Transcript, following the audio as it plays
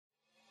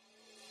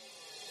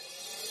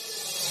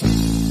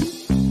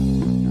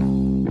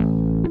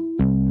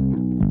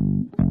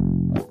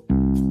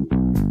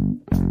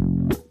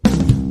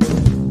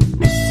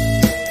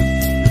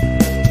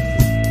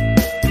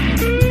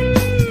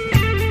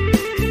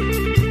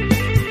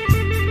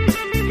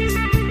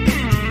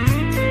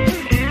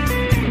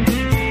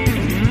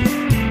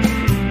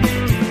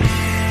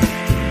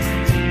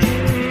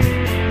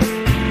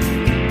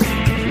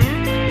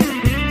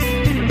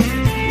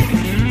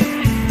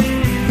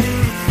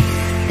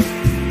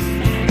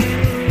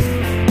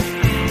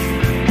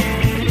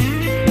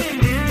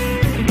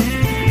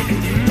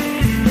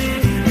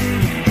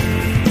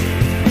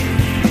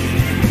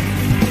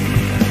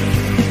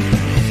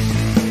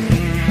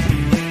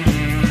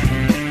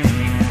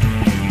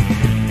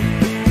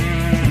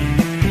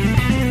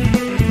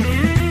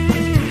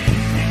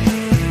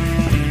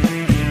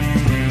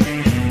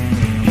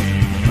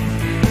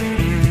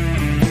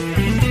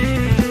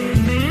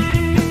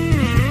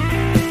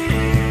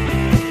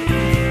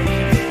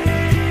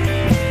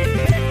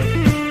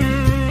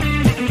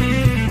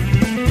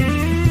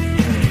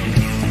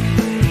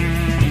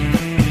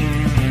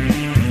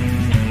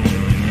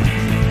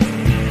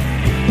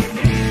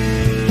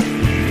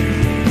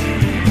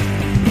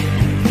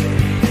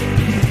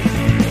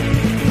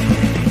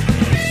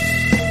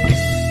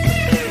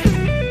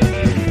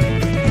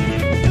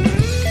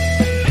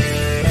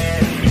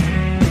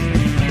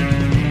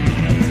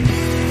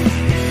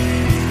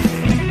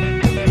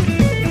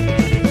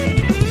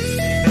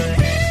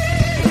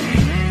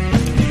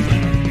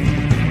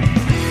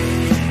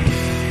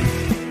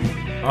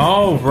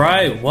All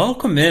right,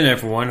 welcome in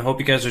everyone. Hope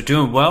you guys are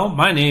doing well.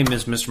 My name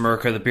is Mr.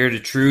 America, the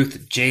Bearded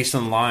Truth,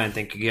 Jason Lyon.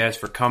 Thank you guys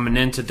for coming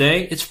in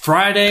today. It's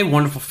Friday,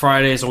 wonderful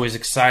Friday. As always,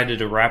 excited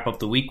to wrap up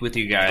the week with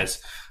you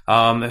guys.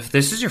 If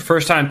this is your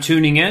first time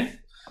tuning in,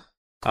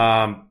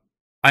 I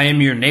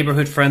am your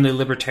neighborhood-friendly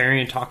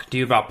libertarian talking to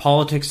you about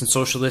politics and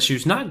social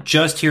issues, not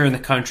just here in the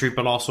country,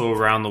 but also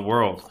around the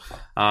world.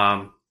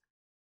 I'm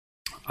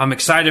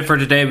excited for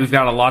today. We've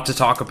got a lot to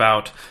talk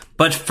about.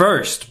 But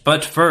first,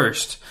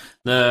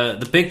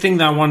 the big thing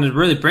that I wanted to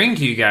really bring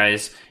to you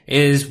guys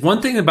is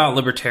one thing about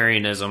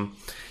libertarianism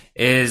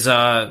is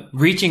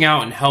reaching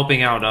out and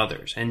helping out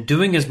others and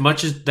doing as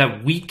much as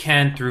that we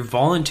can through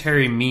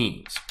voluntary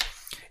means.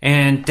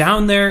 And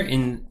down there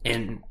in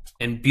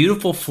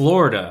beautiful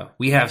Florida,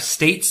 we have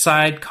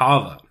Stateside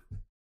Kava.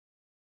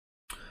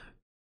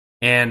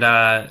 And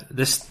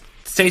this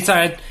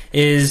Stateside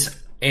is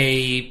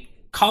a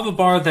kava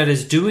bar that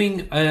is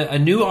doing a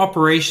new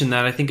operation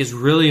that I think is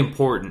really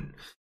important.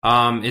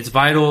 It's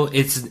vital.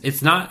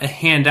 It's not a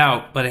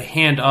handout, but a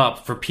hand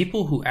up for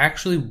people who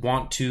actually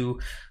want to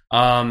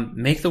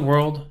make the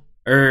world,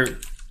 or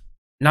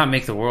not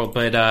make the world,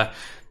 but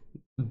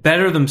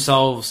better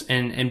themselves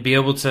and be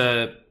able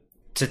to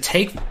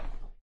take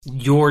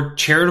your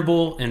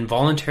charitable and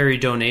voluntary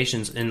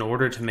donations in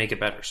order to make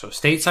it better. So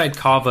Stateside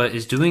Kava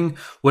is doing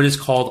what is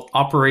called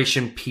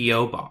Operation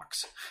P.O.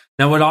 Box.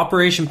 Now, what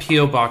Operation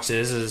P.O. Box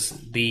is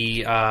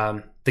the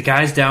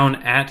guys down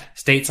at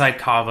Stateside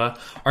Kava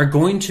are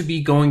going to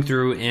be going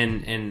through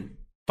and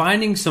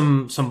finding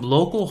some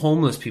local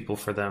homeless people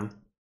for them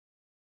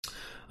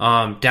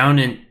down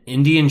in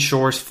Indian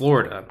Shores,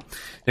 Florida.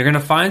 They're going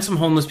to find some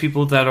homeless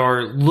people that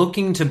are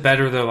looking to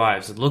better their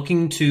lives,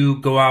 looking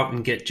to go out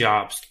and get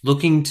jobs,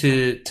 looking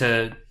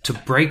to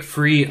break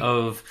free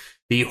of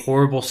the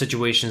horrible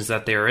situations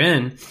that they're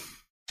in.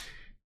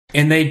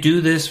 And they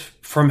do this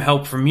from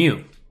help from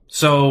you.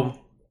 So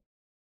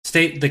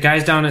the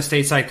guys down at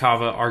Stateside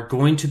Kava are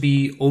going to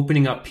be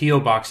opening up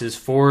P.O. boxes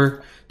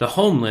for the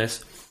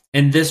homeless,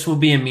 and this will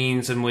be a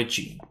means in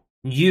which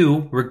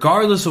you,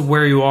 regardless of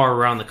where you are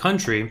around the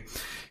country,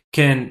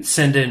 can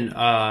send in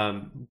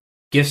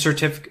gift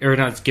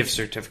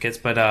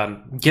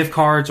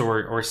cards,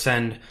 or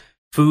send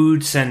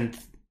food, send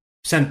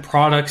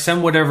products,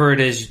 send whatever it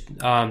is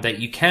that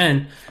you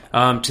can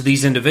to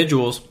these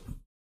individuals,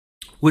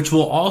 which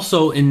will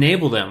also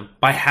enable them,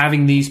 by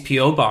having these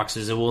P.O.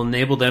 boxes, it will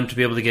enable them to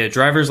be able to get a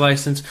driver's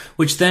license,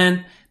 which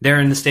then they're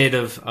in the state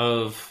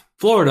of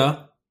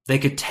Florida. They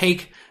could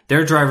take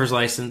their driver's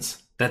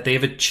license that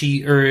they've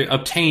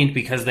obtained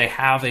because they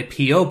have a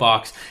P.O.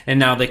 box, and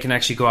now they can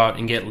actually go out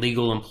and get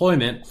legal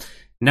employment.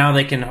 Now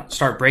they can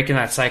start breaking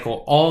that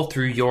cycle all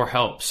through your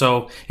help.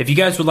 So if you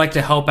guys would like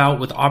to help out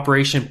with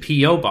Operation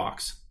P.O.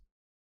 Box,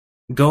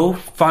 go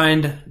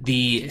find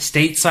the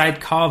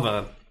Stateside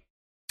Kava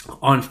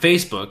on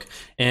Facebook,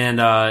 and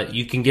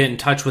you can get in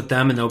touch with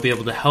them, and they'll be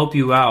able to help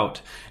you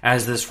out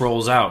as this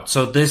rolls out.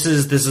 So this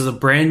is a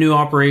brand new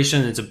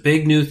operation. It's a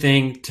big new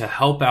thing to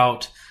help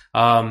out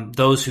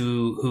those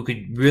who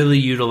could really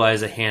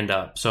utilize a hand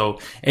up. So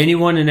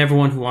anyone and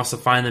everyone who wants to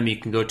find them, you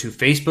can go to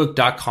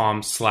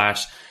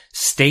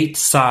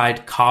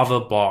facebook.com/Stateside Kava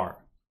Bar.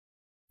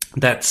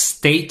 That's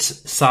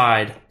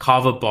Stateside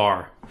Kava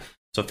Bar.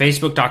 So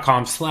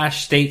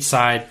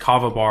facebook.com/Stateside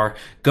Kava Bar.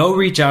 Go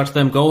reach out to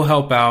them. Go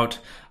help out.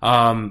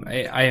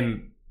 I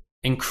am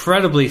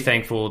incredibly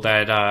thankful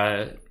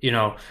that,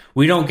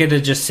 we don't get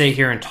to just sit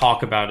here and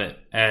talk about it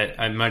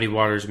at Muddy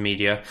Waters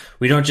Media.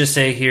 We don't just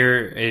sit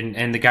here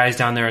and the guys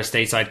down there at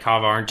Stateside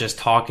Kava aren't just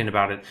talking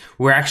about it.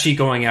 We're actually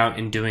going out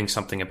and doing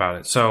something about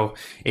it. So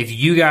if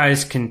you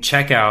guys can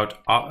check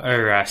out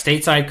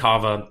Stateside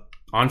Kava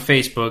on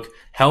Facebook,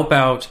 help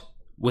out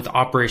with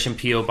Operation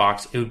P.O.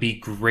 Box, it would be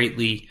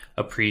greatly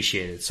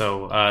appreciated.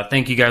 So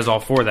thank you guys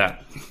all for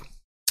that.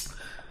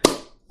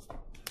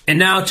 And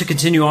now to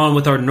continue on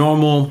with our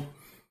normal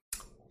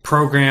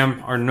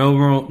program, our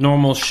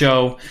normal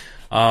show.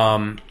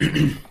 I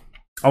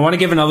want to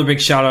give another big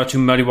shout out to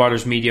Muddy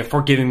Waters Media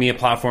for giving me a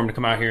platform to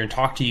come out here and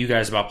talk to you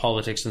guys about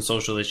politics and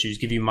social issues,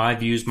 give you my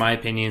views, my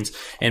opinions,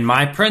 and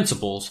my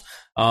principles,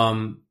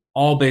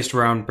 all based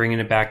around bringing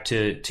it back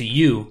to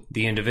you,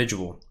 the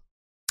individual.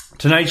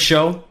 Tonight's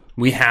show,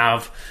 we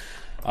have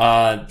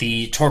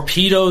the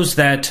torpedoes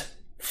that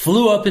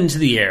flew up into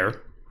the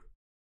air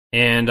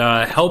and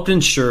helped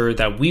ensure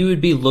that we would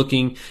be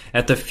looking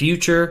at the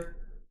future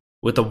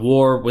with a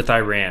war with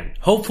Iran.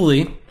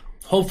 Hopefully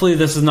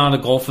this is not a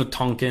Gulf of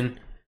Tonkin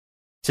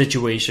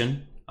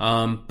situation,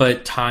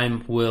 but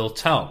time will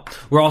tell.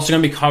 We're also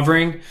going to be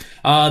covering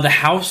the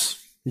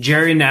House,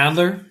 Jerry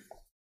Nadler,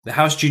 the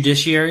House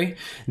Judiciary.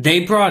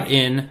 They brought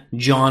in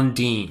John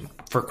Dean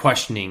for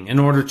questioning in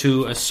order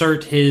to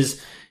assert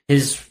his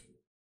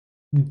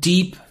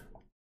deep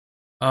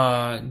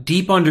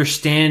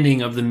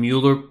understanding of the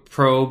Mueller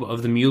probe,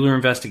 of the Mueller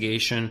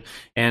investigation.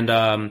 And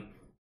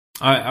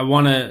I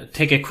want to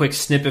take a quick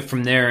snippet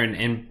from there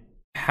and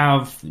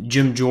have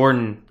Jim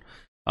Jordan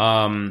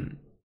have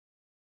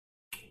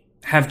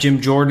have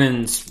Jim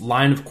Jordan's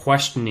line of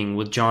questioning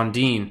with John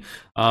Dean.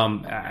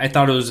 I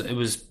thought it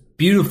was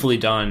beautifully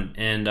done,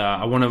 and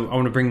I want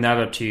to bring that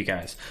up to you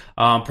guys.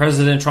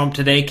 President Trump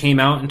today came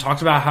out and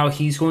talked about how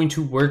he's going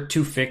to work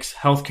to fix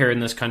healthcare in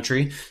this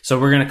country. So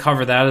we're going to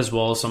cover that as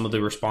well as some of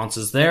the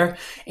responses there.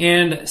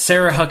 And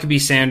Sarah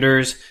Huckabee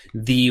Sanders,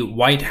 the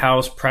White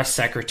House press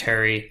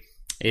secretary,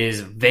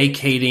 is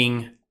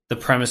vacating the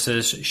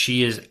premises.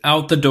 She is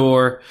out the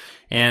door,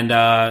 and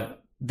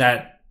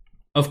that,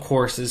 of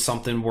course, is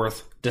something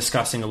worth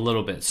discussing a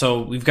little bit.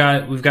 So we've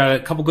got a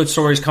couple good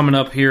stories coming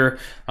up here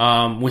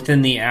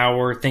within the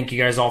hour. Thank you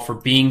guys all for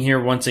being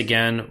here once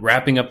again,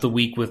 wrapping up the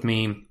week with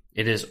me.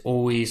 It is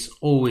always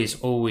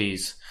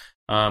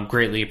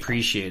greatly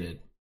appreciated.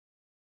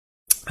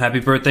 Happy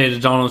birthday to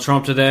Donald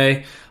Trump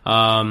today.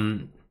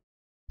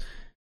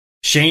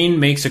 Shane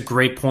makes a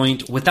great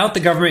point. Without the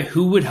government,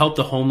 who would help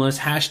the homeless?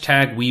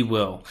 # we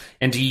will.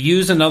 And to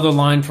use another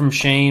line from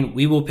Shane,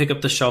 we will pick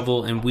up the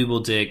shovel and we will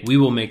dig. We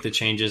will make the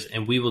changes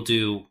and we will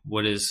do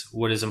what is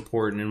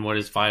important and what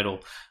is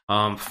vital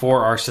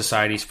for our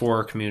societies, for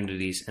our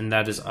communities, and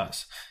that is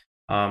us.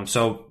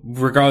 So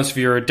regardless if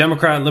you're a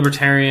Democrat,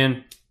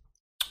 Libertarian,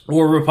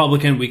 or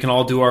Republican, we can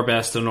all do our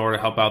best in order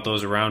to help out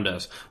those around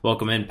us.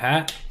 Welcome in,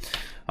 Pat.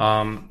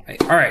 All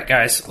right,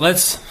 guys,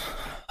 let's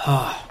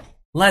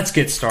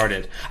get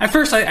started. At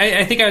first,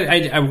 I think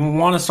I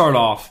want to start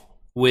off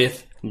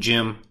with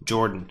Jim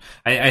Jordan.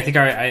 I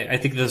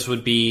think this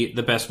would be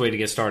the best way to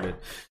get started.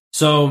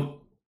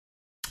 So,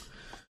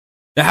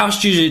 the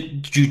House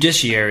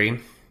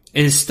Judiciary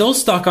is still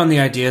stuck on the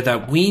idea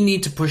that we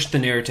need to push the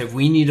narrative.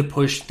 We need to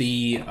push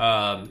the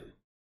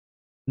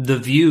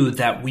view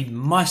that we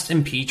must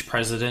impeach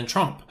President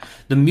Trump.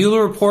 The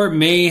Mueller report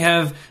may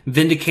have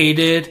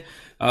vindicated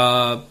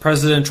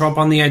President Trump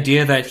on the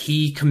idea that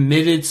he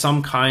committed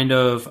some kind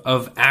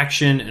of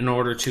action in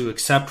order to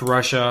accept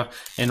Russia,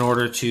 in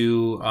order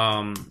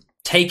to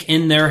take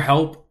in their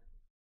help,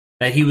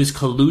 that he was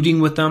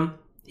colluding with them.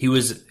 He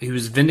was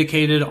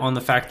vindicated on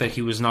the fact that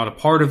he was not a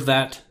part of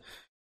that.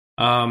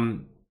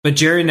 But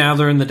Jerry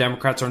Nadler and the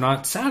Democrats are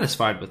not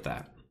satisfied with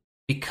that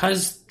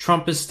because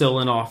Trump is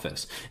still in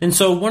office. And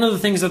so one of the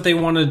things that they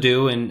want to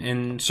do,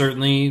 and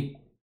certainly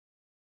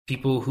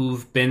people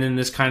who've been in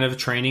this kind of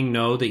training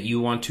know that you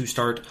want to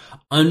start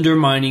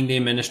undermining the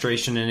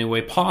administration in any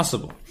way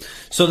possible.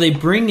 So they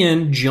bring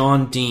in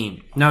John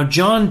Dean. Now,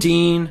 John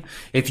Dean,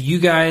 if you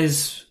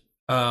guys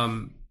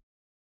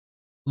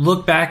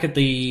look back at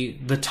the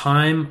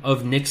time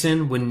of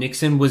Nixon, when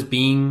Nixon was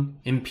being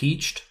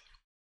impeached,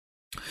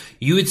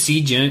 you would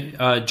see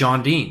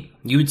John Dean.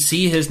 You would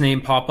see his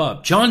name pop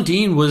up. John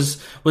Dean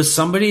was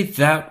somebody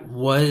that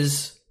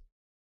was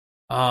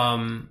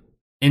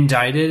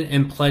indicted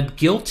and pled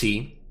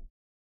guilty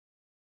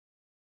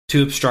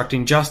to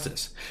obstructing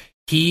justice.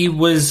 He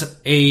was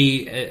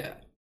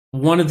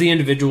one of the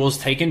individuals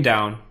taken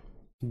down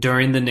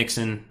during the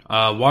Nixon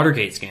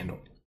Watergate scandal.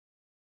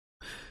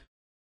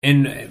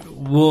 And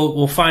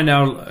we'll find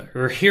out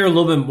or hear a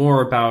little bit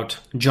more about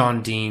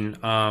John Dean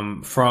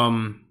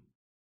from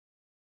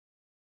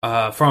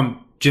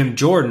Jim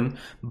Jordan.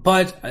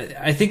 But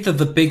I think that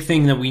the big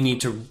thing that we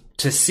need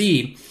to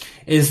see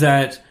is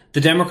that the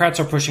Democrats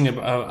are pushing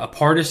a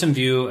partisan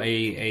view,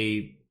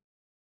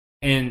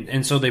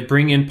 and so they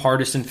bring in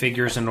partisan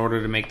figures in order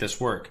to make this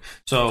work.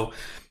 So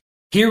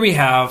here we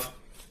have,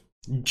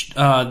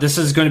 this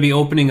is going to be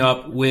opening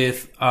up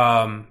with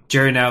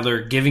Jerry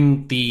Nadler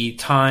giving the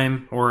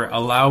time or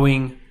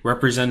allowing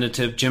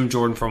Representative Jim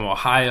Jordan from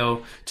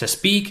Ohio to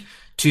speak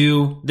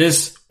to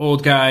this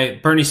old guy,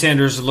 Bernie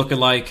Sanders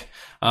lookalike,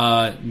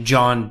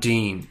 John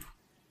Dean.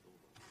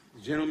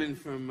 The gentleman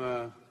from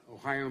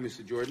Ohio,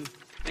 Mr. Jordan.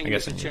 Thank you,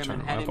 Mr.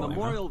 Chairman. At a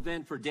memorial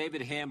event for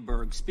David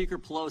Hamburg, Speaker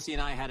Pelosi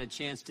and I had a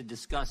chance to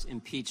discuss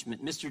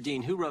impeachment. Mr.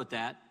 Dean, who wrote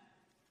that?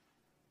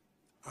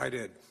 I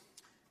did.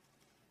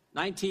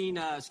 1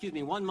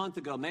 month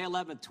ago, May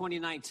 11th,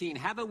 2019.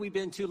 Haven't we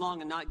been too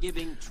long in not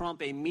giving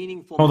Trump a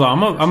meaningful... Hold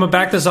on, I'm gonna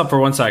back this up for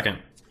 1 second.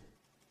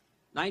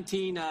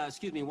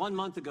 1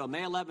 month ago,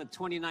 May 11th,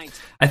 2019.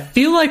 I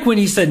feel like when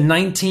he said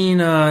 19,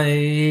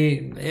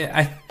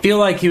 I feel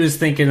like he was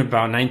thinking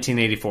about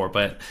 1984,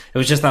 but it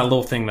was just that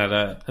little thing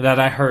that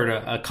I heard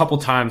a couple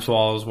times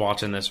while I was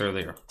watching this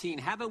earlier.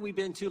 Haven't we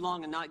been too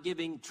long in not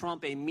giving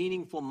Trump a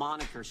meaningful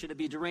moniker? Should it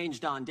be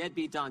deranged Don,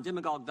 deadbeat Don,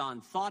 demagogue Don?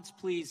 Thoughts,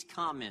 please,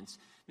 comments.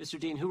 Mr.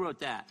 Dean, who wrote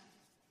that?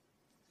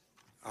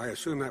 I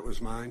assume that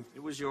was mine.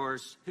 It was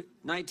yours.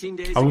 19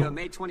 days ago,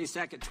 May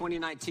 22nd,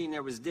 2019,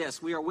 there was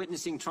this. We are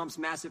witnessing Trump's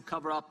massive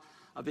cover-up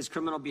of his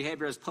criminal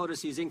behavior as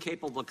POTUS. He's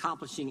incapable of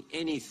accomplishing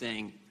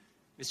anything.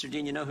 Mr.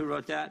 Dean, you know who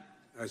wrote that?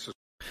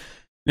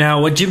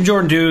 Now, what Jim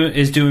Jordan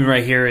is doing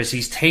right here is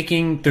he's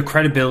taking the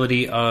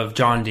credibility of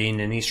John Dean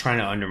and he's trying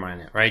to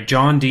undermine it, right?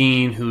 John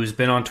Dean, who's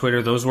been on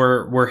Twitter, those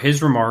were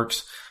his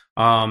remarks.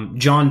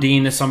 John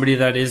Dean is somebody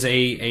that is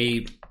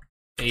a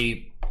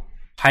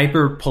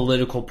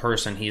hyper-political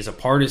person. He's a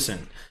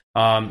partisan.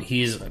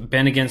 He's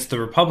been against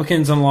the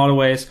Republicans in a lot of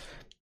ways.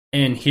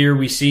 And here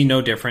we see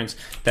no difference,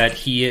 that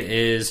he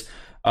is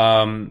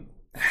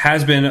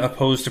has been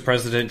opposed to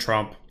President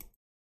Trump,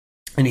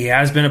 and he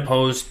has been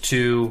opposed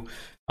to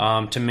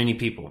many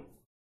people.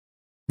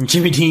 And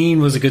Jimmy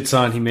Dean was a good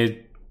son. He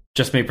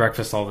just made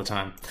breakfast all the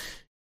time.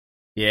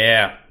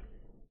 Yeah.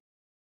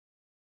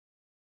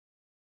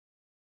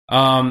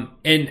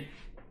 And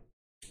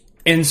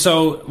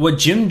so what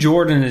Jim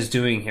Jordan is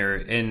doing here,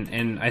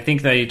 and I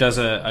think that he does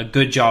a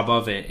good job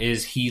of it,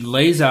 is he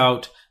lays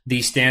out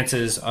the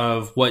stances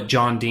of what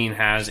John Dean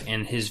has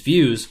and his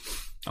views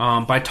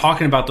by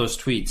talking about those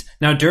tweets.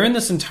 Now, during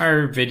this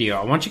entire video,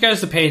 I want you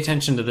guys to pay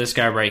attention to this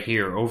guy right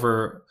here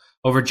over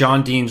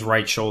John Dean's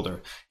right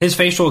shoulder. His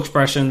facial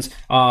expressions,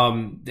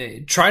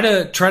 try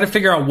to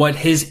figure out what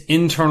his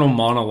internal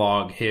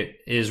monologue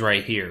is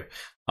right here.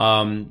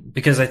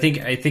 Because I think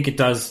it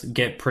does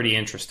get pretty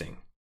interesting.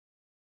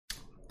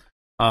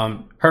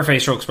 Her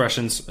facial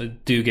expressions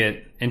do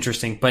get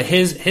interesting, but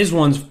his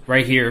ones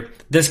right here,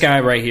 this guy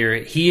right here,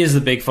 he is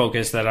the big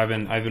focus that I've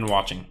been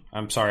watching.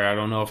 I'm sorry, I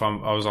don't know if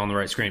I was on the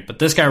right screen, but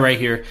this guy right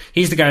here,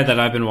 he's the guy that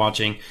I've been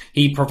watching.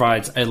 He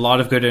provides a lot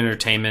of good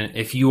entertainment.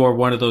 If you are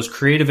one of those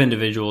creative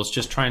individuals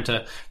just trying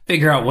to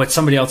figure out what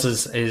somebody else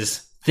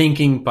is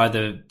thinking by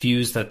the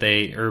views that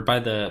by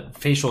the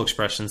facial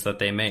expressions that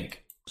they make.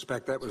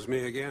 Suspect that was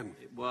me again.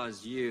 It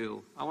was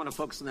you. I want to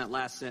focus on that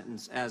last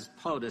sentence. As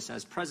POTUS,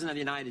 as President of the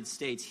United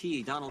States,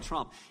 he, Donald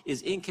Trump,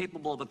 is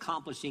incapable of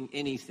accomplishing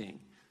anything.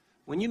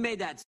 When you made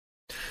that...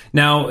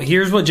 Now,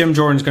 here's what Jim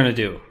Jordan's going to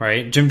do,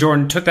 right? Jim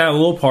Jordan took that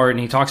little part and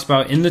he talks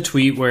about in the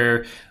tweet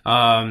where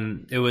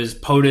it was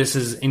POTUS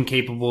is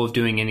incapable of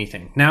doing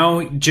anything.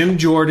 Now, Jim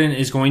Jordan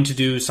is going to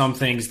do some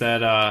things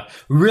that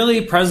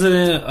really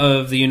President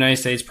of the United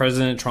States,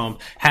 President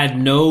Trump, had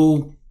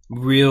no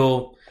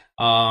real...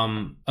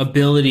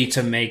 ability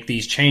to make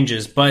these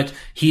changes, but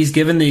he's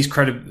given this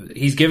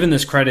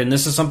credit, and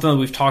this is something that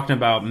we've talked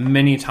about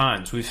many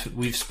times.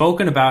 We've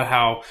spoken about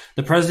how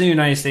the President of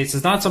the United States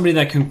is not somebody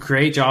that can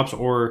create jobs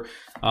or,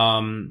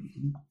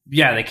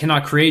 they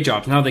cannot create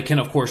jobs. Now they can,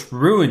 of course,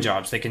 ruin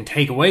jobs. They can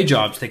take away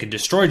jobs. They can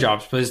destroy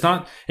jobs, but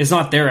it's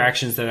not their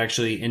actions that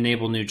actually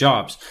enable new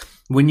jobs.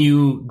 When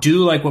you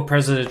do like what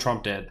President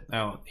Trump did,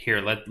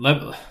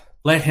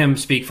 let him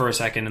speak for a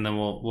second, and then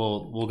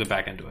we'll get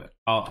back into it.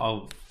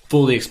 I'll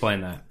fully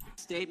explain that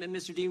statement.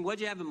 Mr. Dean, what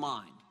do you have in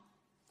mind?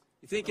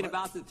 You thinking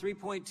about the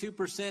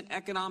 3.2%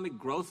 economic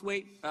growth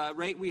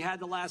rate we had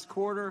the last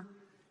quarter?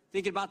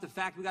 Thinking about the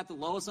fact we got the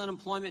lowest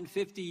unemployment in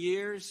 50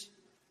 years?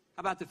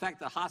 How about the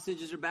fact the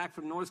hostages are back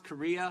from North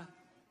Korea?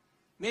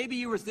 Maybe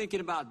you were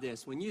thinking about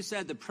this when you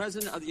said the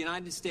President of the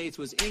United States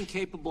was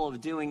incapable of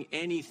doing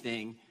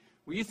anything.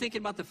 Were you thinking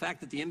about the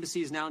fact that the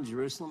embassy is now in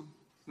Jerusalem?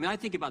 I mean, I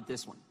think about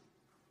this one.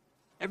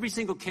 Every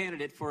single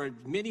candidate for as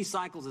many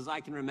cycles as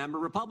I can remember,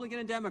 Republican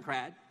and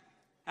Democrat,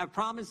 have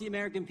promised the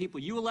American people,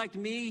 you elect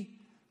me,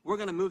 we're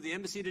going to move the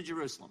embassy to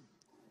Jerusalem.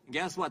 And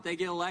guess what? They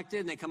get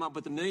elected and they come up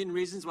with a million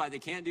reasons why they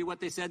can't do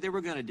what they said they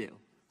were going to do.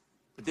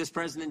 But this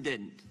president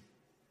didn't.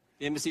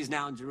 The embassy is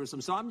now in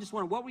Jerusalem. So I'm just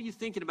wondering, what were you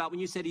thinking about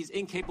when you said he's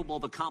incapable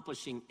of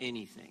accomplishing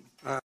anything?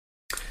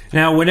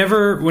 Now,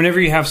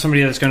 whenever you have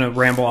somebody that's going to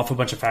ramble off a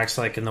bunch of facts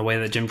like in the way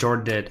that Jim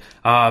Jordan did,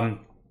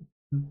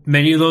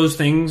 many of those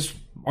things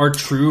are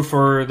true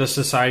for the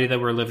society that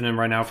we're living in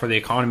right now, for the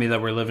economy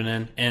that we're living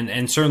in.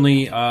 And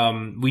certainly,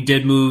 we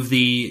did move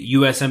the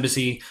U.S.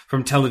 Embassy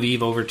from Tel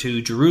Aviv over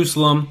to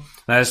Jerusalem.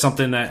 That is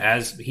something that,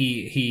 as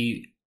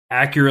he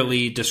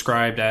accurately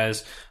described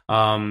as,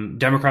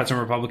 Democrats and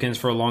Republicans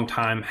for a long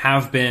time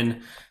have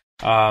been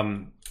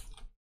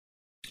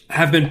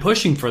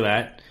pushing for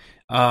that.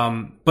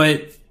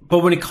 But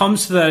when it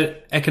comes to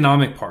the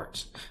economic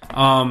parts,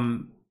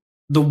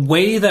 the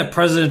way that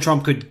President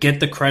Trump could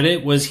get the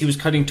credit was he was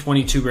cutting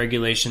 22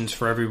 regulations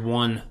for every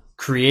one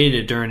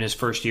created during his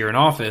first year in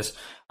office.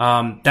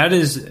 That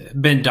has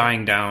been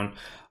dying down.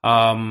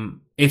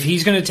 If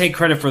he's going to take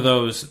credit for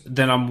those,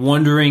 then I'm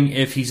wondering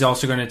if he's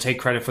also going to take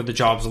credit for the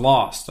jobs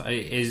lost.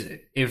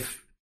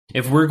 If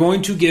we're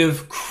going to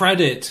give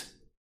credit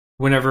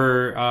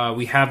whenever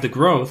we have the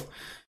growth,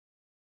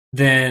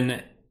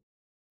 then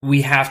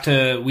we have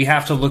to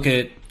look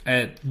at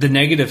the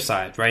negative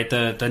side, right?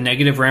 The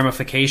negative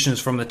ramifications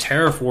from the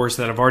tariff wars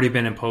that have already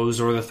been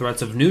imposed or the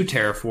threats of new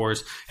tariff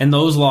wars, and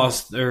those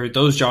lost, or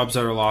those jobs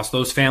that are lost,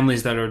 those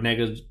families that are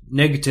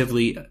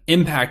negatively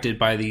impacted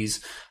by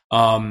these,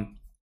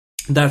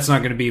 that's not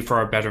going to be for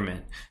our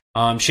betterment.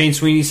 Shane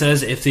Sweeney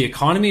says, if the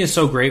economy is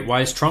so great,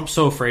 why is Trump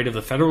so afraid of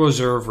the Federal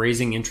Reserve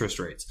raising interest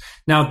rates?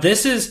 Now,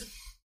 this is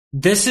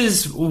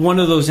one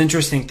of those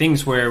interesting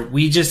things where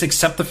we just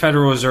accept the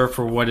Federal Reserve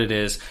for what it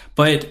is,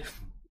 but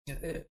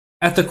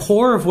at the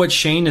core of what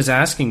Shane is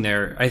asking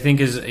there, I think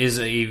is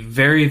a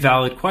very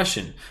valid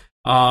question.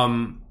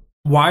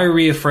 Why are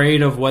we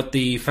afraid of what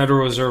the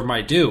Federal Reserve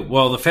might do?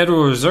 Well, the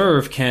Federal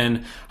Reserve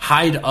can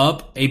hide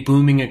up a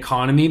booming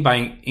economy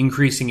by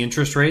increasing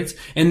interest rates,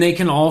 and they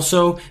can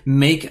also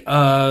make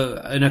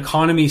an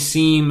economy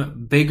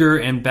seem bigger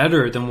and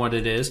better than what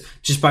it is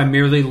just by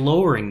merely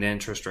lowering the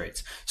interest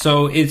rates.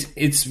 So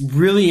it's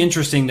really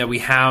interesting that we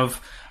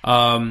have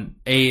an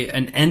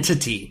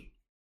entity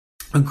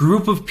a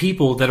group of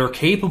people that are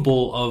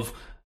capable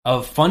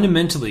of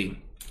fundamentally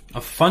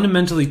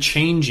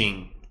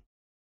changing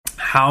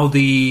how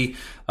the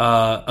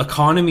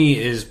economy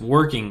is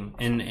working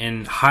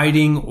and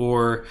hiding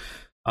or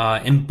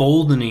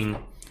emboldening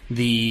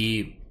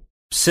the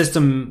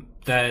system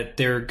that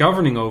they're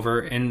governing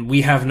over, and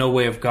we have no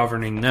way of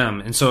governing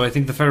them. And so I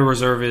think the Federal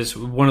Reserve is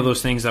one of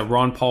those things that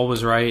Ron Paul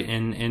was right,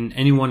 and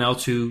anyone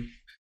else who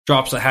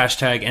drops the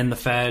hashtag and the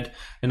Fed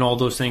and all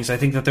those things, I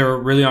think that they're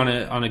really on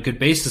a good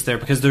basis there,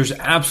 because there's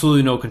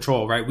absolutely no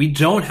control, right? We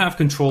don't have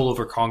control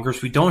over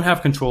Congress. We don't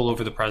have control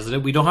over the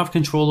president. We don't have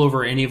control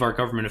over any of our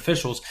government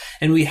officials,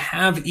 and we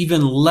have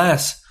even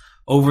less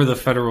over the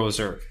Federal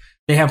Reserve.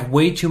 They have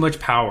way too much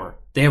power.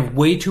 They have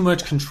way too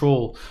much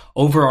control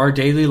over our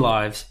daily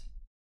lives,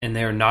 and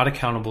they are not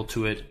accountable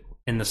to it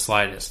in the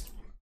slightest.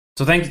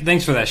 So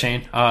thanks for that,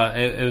 Shane.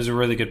 It was a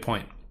really good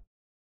point.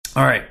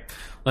 All right,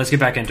 let's get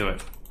back into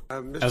it.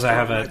 As I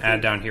have an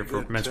ad down here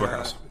for Men's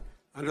Warehouse.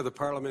 Under the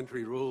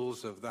parliamentary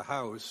rules of the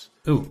House.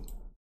 Ooh.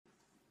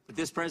 But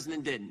this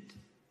president didn't.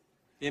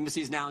 The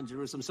embassy is now in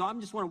Jerusalem. So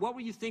I'm just wondering, what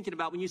were you thinking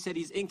about when you said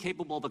he's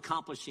incapable of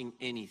accomplishing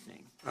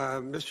anything?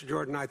 Mr.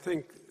 Jordan, I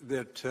think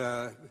that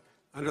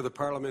under the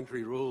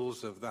parliamentary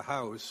rules of the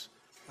House,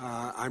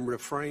 I'm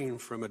refraining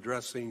from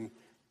addressing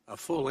a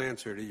full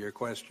answer to your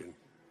question.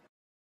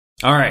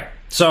 All right.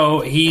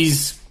 So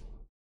he's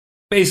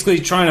basically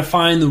trying to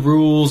find the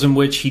rules in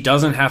which he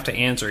doesn't have to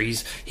answer.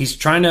 He's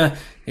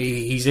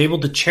able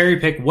to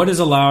cherry pick what is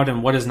allowed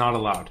and what is not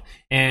allowed.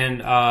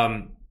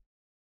 And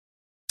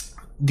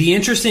the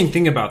interesting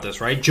thing about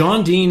this, right?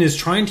 John Dean is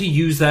trying to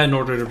use that in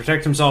order to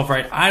protect himself,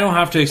 right? I don't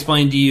have to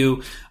explain to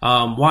you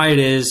why it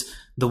is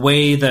the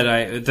way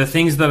that the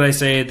things that I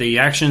say, the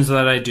actions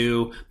that I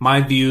do,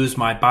 my views,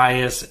 my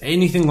bias,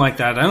 anything like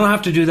that. I don't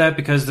have to do that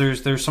because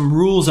there's some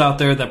rules out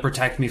there that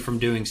protect me from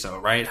doing so,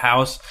 right?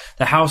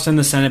 The House and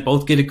the Senate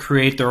both get to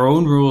create their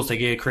own rules. They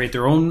get to create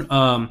their own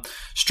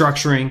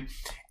structuring.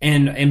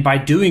 And by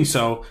doing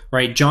so,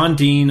 right, John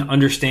Dean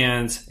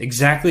understands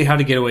exactly how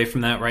to get away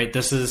from that, right?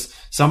 This is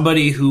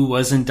somebody who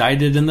was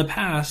indicted in the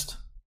past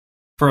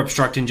for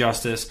obstructing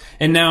justice.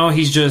 And now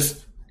he's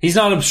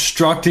not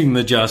obstructing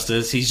the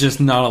justice. He's just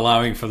not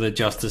allowing for the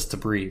justice to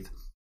breathe.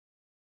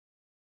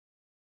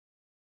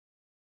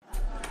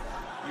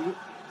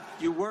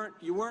 You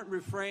weren't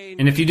refrained.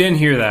 And if you didn't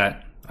hear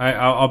that,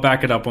 I'll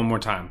back it up one more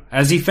time.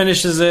 As he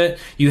finishes it,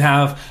 you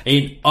have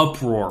an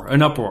uproar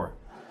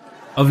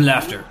of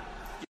laughter.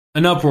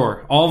 An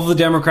uproar. All of the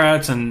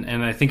Democrats and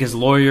I think his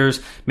lawyers,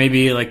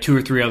 maybe like 2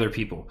 or 3 other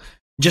people.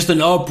 Just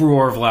an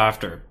uproar of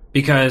laughter.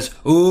 Because,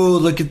 oh,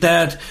 look at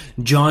that.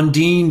 John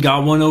Dean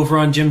got one over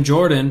on Jim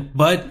Jordan.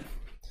 But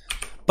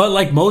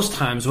like most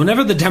times,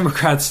 whenever the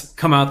Democrats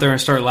come out there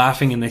and start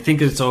laughing and they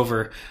think it's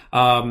over,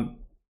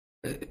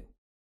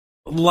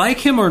 like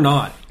him or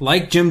not,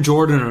 like Jim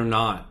Jordan or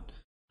not,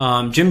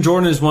 Jim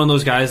Jordan is one of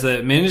those guys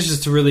that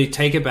manages to really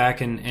take it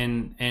back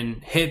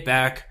and hit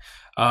back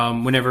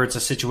whenever it's a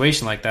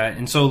situation like that.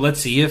 And so let's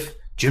see if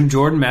Jim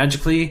Jordan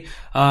magically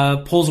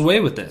pulls away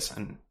with this.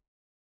 And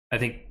I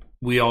think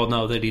we all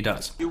know that he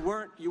does. You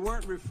weren't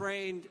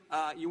refrained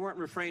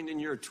in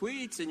your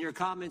tweets and your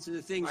comments and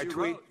the things you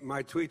wrote.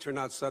 My tweets are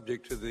not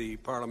subject to the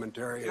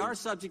parliamentarian. They are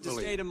subject to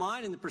state of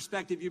mind and the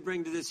perspective you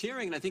bring to this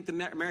hearing, and I think the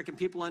American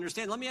people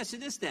understand. Let me ask you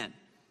this then: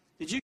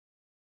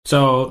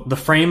 So the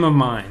frame of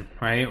mind,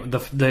 right?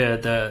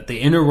 The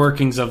inner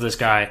workings of this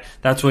guy.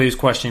 That's what he was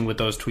questioning with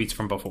those tweets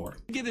from before.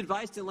 Did you give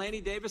advice to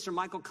Lanny Davis or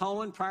Michael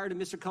Cohen prior to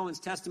Mr. Cohen's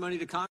testimony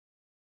to Congress?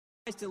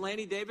 To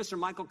Lanny Davis or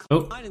Michael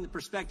Cohen and the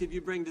perspective you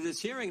bring to this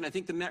hearing, and I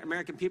think the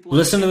American people.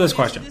 Listen to this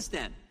question.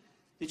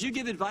 Did you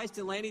give advice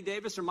to Lanny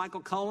Davis or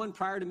Michael Cohen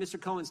prior to Mr.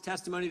 Cohen's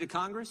testimony to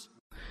Congress?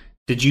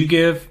 Did you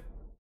give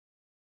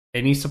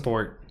any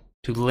support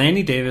to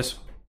Lanny Davis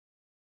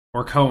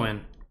or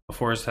Cohen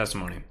before his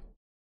testimony?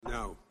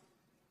 No.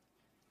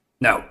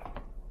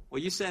 Well,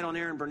 you said on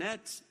Aaron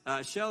Burnett's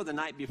show the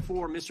night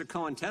before Mr.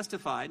 Cohen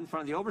testified in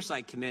front of the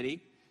Oversight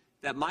Committee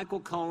that Michael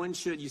Cohen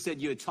you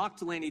said you had talked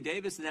to Lanny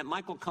Davis and that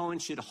Michael Cohen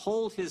should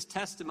hold his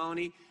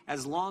testimony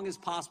as long as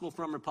possible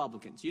from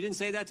Republicans. You didn't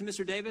say that to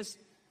Mr. Davis?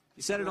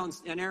 You said it on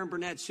Aaron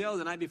Burnett's show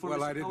the night before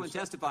Mr. Cohen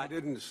testified. I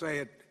didn't say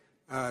it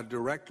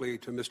directly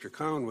to Mr.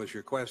 Cohen was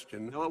your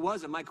question. No, it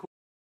wasn't.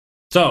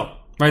 So,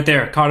 right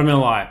there, caught him in a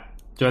lie.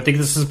 Do I think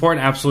this is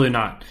important? Absolutely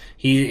not.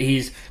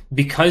 He's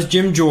because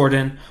Jim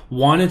Jordan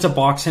wanted to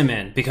box him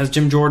in, because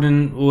Jim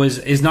Jordan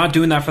is not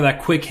doing that for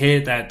that quick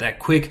hit, that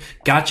quick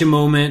gotcha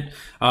moment.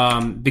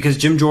 Because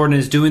Jim Jordan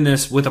is doing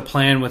this with a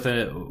plan,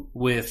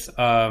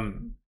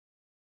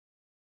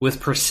 with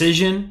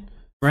precision,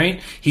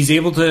 right? He's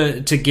able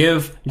to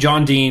give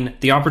John Dean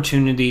the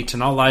opportunity to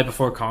not lie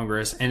before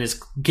Congress, and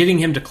is getting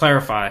him to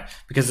clarify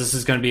because this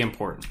is going to be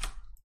important.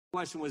 The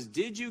question was,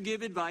 did you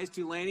give advice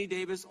to Lanny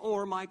Davis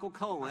or Michael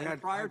Cohen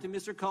prior to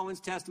Mr. Cohen's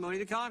testimony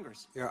to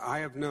Congress? Yeah, I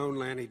have known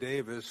Lanny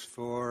Davis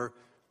for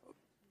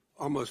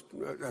almost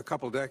a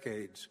couple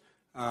decades,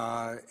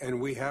 and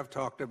we have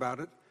talked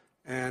about it.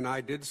 And I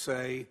did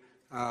say,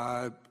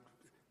 as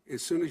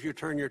soon as you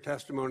turn your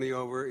testimony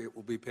over, it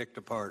will be picked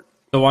apart.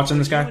 Still watching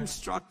this guy? You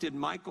instructed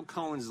Michael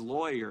Cohen's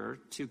lawyer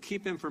to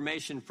keep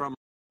information from.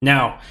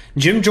 Now,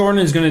 Jim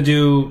Jordan is going to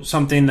do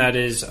something that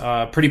is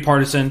pretty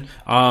partisan,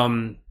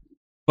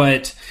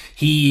 but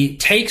he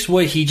takes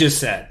what he just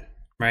said,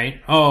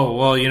 right? Oh,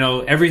 well, you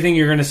know, everything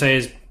you're going to say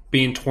is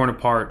being torn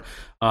apart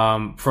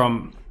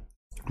from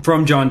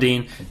John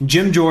Dean.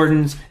 Jim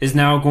Jordan is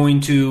now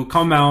going to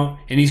come out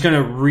and he's going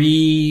to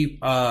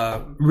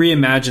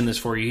reimagine this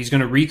for you. He's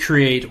going to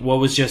recreate what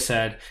was just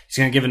said. He's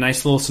going to give a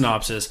nice little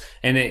synopsis,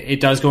 and it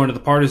does go into the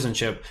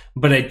partisanship,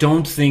 but I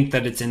don't think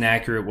that it's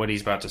inaccurate what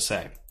he's about to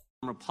say.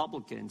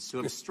 Republicans to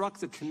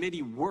obstruct the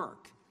committee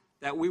work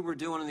that we were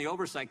doing in the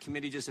Oversight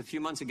Committee just a few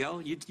months ago.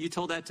 You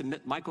told that to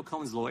Michael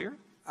Cohen's lawyer?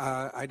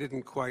 I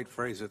didn't quite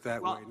phrase it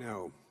that way,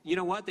 no. You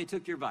know what? They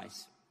took your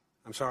advice.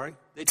 I'm sorry?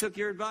 They took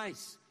your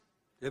advice.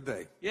 Did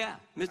they? Yeah.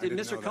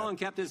 Mr. Cohen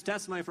kept his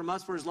testimony from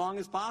us for as long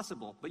as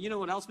possible. But you know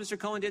what else Mr.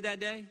 Cohen did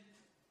that day?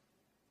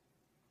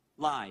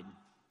 Lied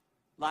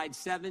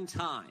 7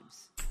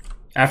 times.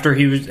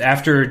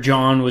 After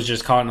John was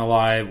just caught in a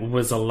lie,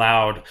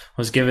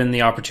 was given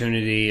the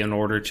opportunity in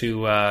order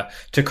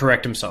to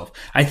correct himself.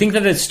 I think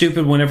that it's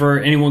stupid whenever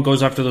anyone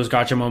goes after those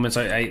gotcha moments.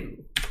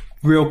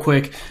 Real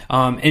quick,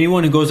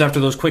 anyone who goes after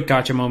those quick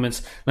gotcha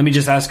moments, let me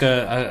just ask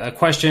a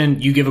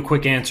question. You give a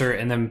quick answer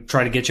and then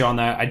try to get you on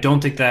that. I don't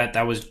think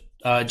that was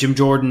Jim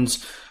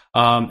Jordan's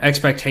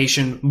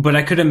expectation, but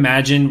I could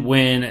imagine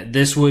when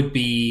this would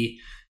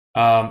be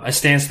a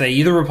stance that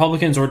either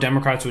Republicans or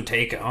Democrats would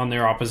take on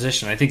their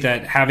opposition. I think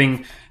that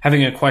having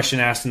a question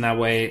asked in that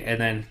way and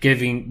then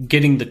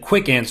getting the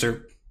quick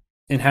answer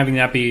and having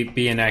that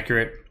be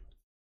inaccurate,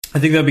 I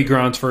think that'd be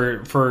grounds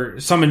for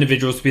some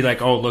individuals to be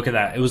like, oh, look at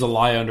that. It was a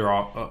lie under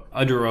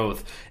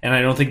oath. And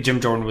I don't think Jim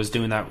Jordan was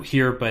doing that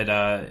here, but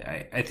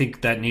I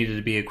think that needed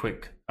to be a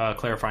quick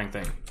clarifying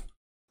thing.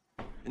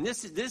 And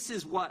this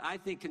is what I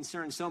think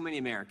concerns so many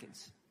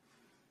Americans.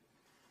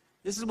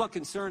 This is what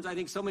concerns, I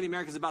think, so many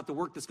Americans about the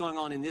work that's going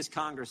on in this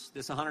Congress,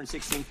 this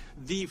 116th.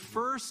 The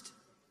first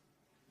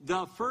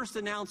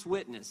announced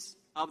witness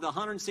of the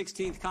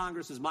 116th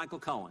Congress is Michael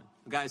Cohen,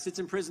 a guy who sits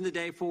in prison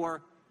today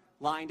for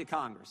lying to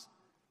Congress.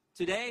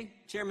 Today,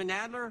 Chairman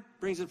Nadler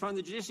brings in front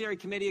of the Judiciary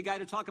Committee a guy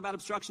to talk about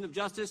obstruction of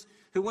justice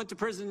who went to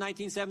prison in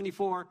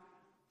 1974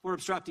 for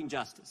obstructing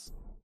justice.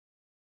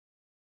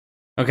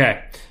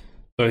 Okay,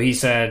 so he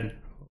said,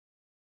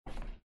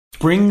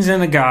 brings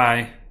in a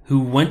guy who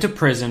went to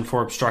prison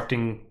for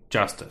obstructing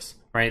justice,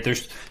 right?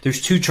 There's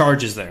 2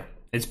 charges there.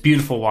 It's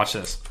beautiful. Watch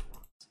this.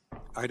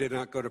 I did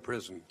not go to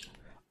prison.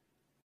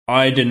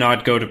 I did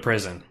not go to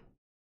prison.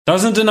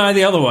 Doesn't deny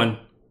the other one,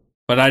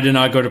 but I did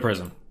not go to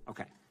prison.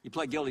 Okay. You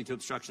pled guilty to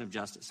obstruction of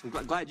justice.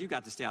 I'm glad you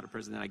got to stay out of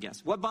prison then, I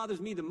guess. What bothers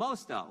me the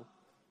most, though,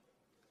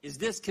 is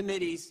this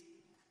committee's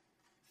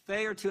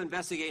failure to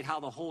investigate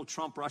how the whole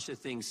Trump-Russia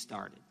thing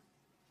started.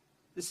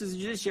 This is the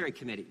Judiciary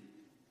Committee.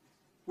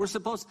 We're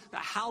supposed to,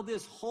 how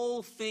this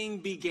whole thing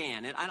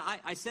began. And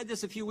I said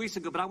this a few weeks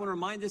ago, but I want to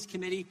remind this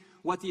committee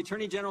what the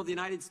Attorney General of the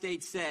United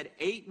States said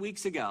 8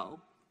 weeks ago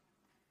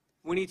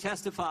when he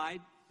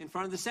testified in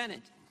front of the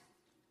Senate.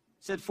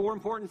 Said 4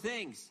 important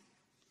things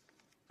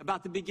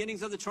about the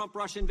beginnings of the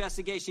Trump-Russia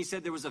investigation. He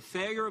said there was a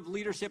failure of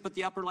leadership at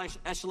the upper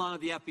echelon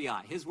of the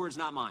FBI. His words,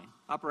 not mine.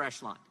 Upper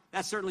echelon.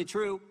 That's certainly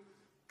true.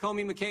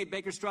 Comey, McCabe,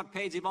 Baker, Strzok,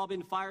 Page, they've all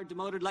been fired,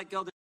 demoted, let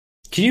go.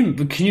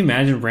 Can you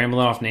imagine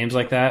rambling off names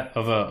like that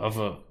of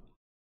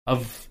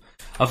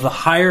the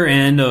higher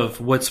end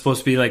of what's supposed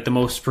to be like the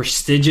most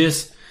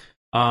prestigious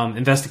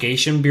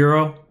investigation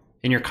bureau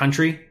in your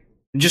country?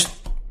 We just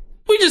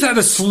had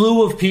a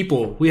slew of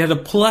people. We had a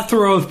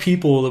plethora of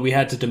people that we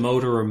had to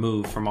demote or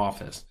remove from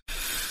office.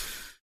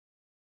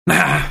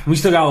 We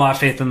still got a lot of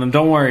faith in them.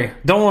 Don't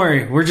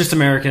worry. We're just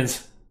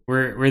Americans.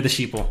 We're the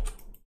sheeple.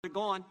 They're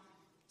gone.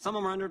 Some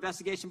of them are under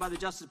investigation by the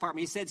Justice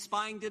Department. He said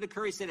spying did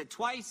occur. He said it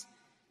twice.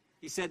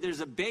 He said there's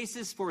a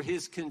basis for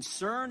his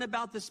concern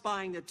about the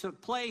spying that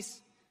took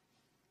place.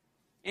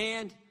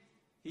 And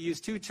he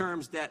used 2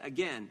 terms that,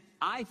 again,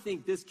 I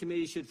think this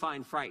committee should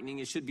find frightening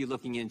and should be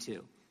looking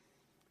into.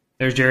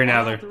 There's Jerry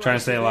Nadler trying to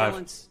stay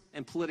alive.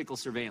 And political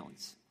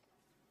surveillance.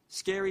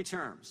 Scary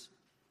terms.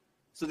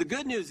 So the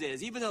good news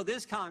is, even though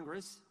this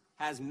Congress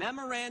has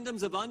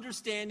memorandums of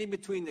understanding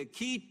between the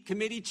key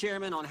committee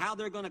chairmen on how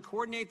they're going to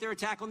coordinate their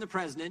attack on the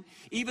president,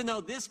 even though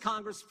this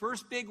Congress,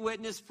 first big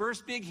witness,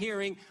 first big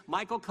hearing,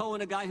 Michael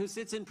Cohen, a guy who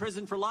sits in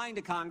prison for lying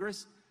to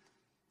Congress.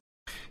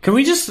 Can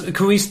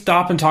we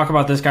stop and talk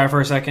about this guy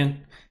for a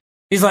second?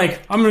 He's like,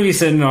 I'm going to be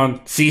sitting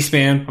on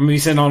C-SPAN. I'm going to be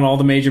sitting on all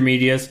the major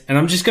medias, and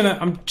I'm just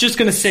going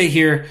to sit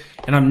here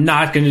and I'm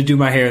not going to do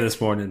my hair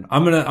this morning.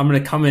 I'm going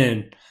to come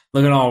in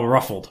looking all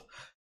ruffled.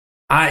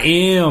 I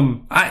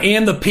am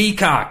the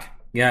peacock,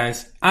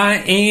 guys. I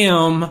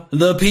am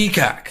the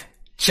peacock.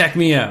 Check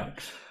me out.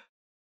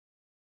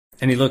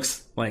 And he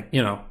looks like,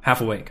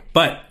 half awake.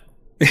 But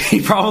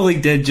he probably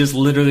did just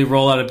literally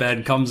roll out of bed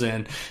and comes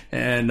in,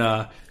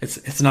 and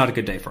it's not a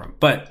good day for him.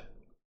 But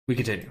we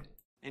continue.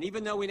 And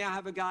even though we now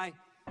have a guy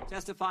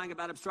testifying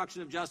about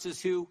obstruction of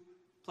justice who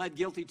pled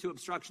guilty to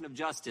obstruction of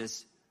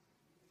justice,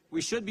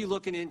 we should be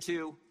looking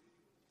into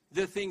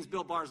the things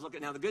Bill Barr's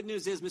looking at. Now, the good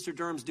news is Mr.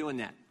 Durham's doing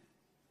that.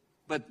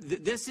 But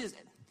this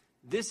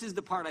is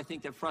the part I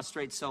think that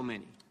frustrates so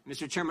many.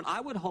 Mr. Chairman,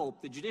 I would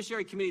hope the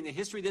Judiciary Committee and the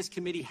history this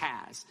committee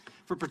has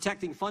for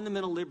protecting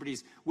fundamental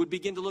liberties would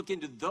begin to look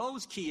into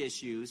those key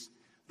issues,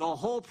 the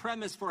whole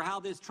premise for how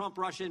this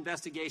Trump-Russia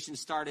investigation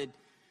started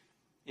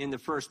in the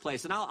first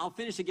place. And I'll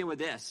finish again with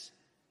this.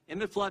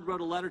 Emmett Flood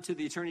wrote a letter to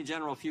the Attorney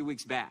General a few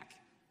weeks back,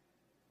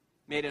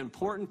 made an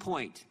important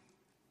point.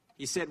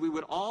 He said, we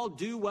would all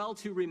do well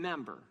to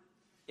remember,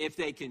 if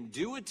they can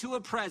do it to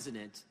a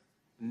president,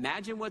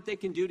 imagine what they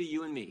can do to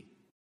you and me.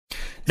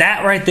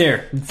 That right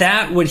there,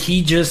 that what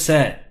he just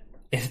said.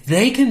 If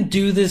they can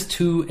do this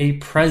to a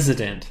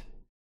president,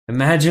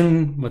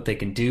 imagine what they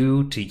can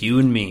do to you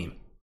and me.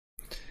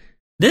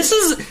 This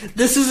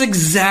is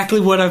exactly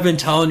what I've been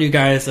telling you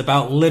guys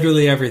about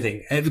literally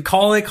everything.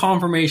 Call it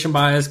confirmation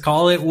bias,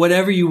 call it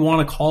whatever you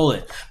want to call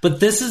it.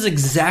 But this is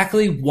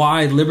exactly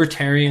why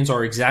libertarians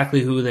are exactly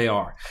who they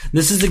are.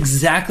 This is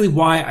exactly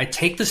why I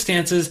take the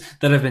stances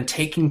that I've been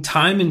taking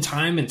time and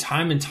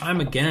time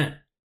again.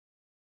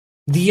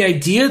 The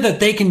idea that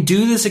they can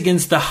do this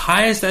against the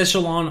highest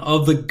echelon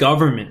of the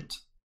government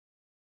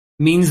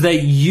means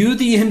that you,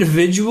 the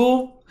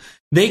individual,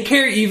 they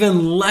care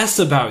even less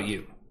about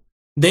you.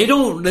 They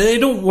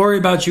don't worry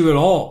about you at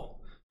all,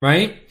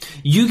 right?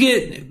 You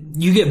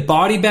get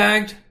body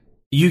bagged,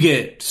 you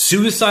get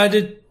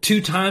suicided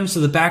 2 times to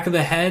the back of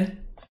the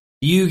head,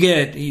 you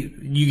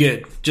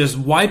get just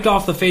wiped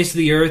off the face of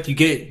the earth, you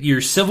get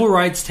your civil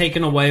rights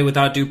taken away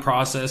without due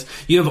process.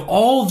 You have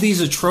all of these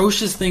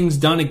atrocious things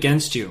done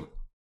against you.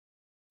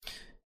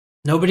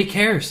 Nobody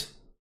cares.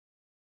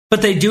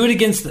 But they do it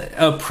against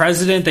a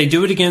president, they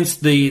do it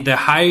against the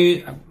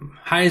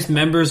highest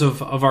members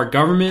of our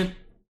government.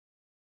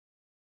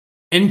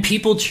 And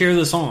people cheer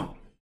this on.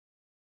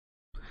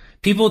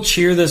 People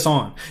cheer this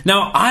on.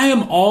 Now, I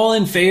am all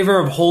in favor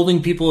of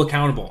holding people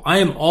accountable. I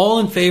am all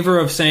in favor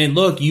of saying,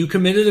 look, you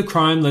committed a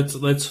crime.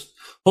 Let's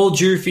hold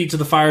your feet to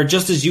the fire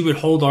just as you would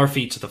hold our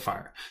feet to the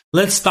fire.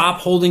 Let's stop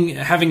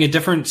having a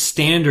different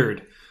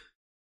standard.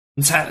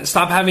 Let's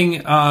stop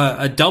having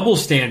a double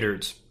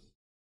standards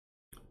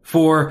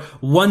for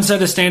one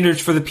set of standards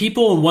for the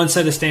people and one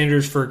set of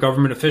standards for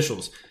government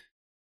officials.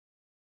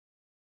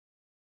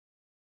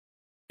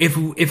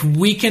 If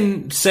we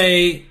can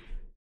say,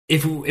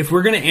 if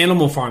we're going to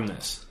animal farm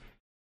this,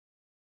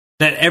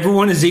 that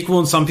everyone is equal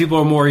and some people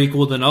are more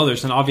equal than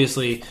others, and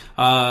obviously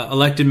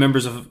elected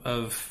members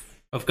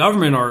of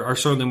government are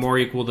certainly more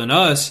equal than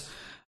us,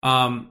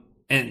 and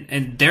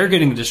they're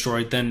getting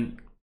destroyed,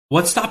 then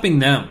what's stopping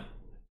them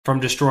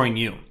from destroying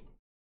you?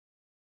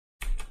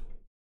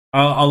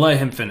 I'll let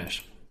him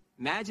finish.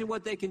 Imagine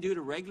what they can do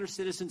to regular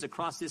citizens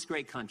across this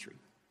great country.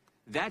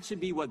 That should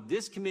be what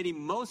this committee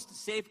most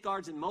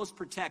safeguards and most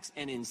protects.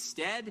 And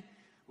instead,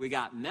 we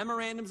got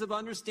memorandums of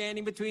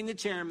understanding between the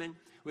chairman.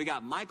 We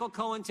got Michael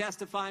Cohen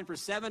testifying for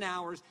 7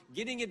 hours,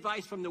 getting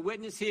advice from the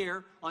witness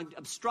here on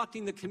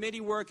obstructing the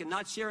committee work and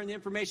not sharing the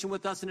information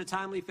with us in a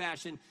timely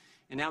fashion.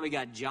 And now we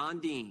got John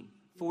Dean,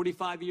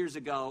 45 years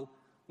ago,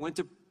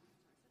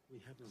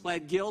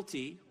 pled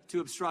guilty to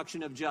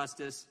obstruction of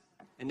justice,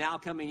 and now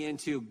coming in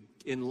to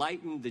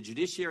enlighten the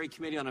Judiciary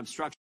Committee on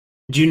Obstruction.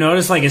 Did you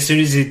notice, like, as soon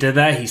as he did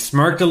that, he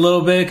smirked a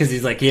little bit because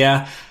he's like,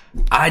 yeah,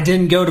 I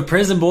didn't go to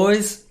prison,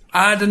 boys.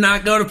 I did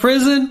not go to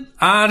prison.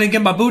 I didn't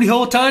get my booty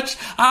hole touched.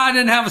 I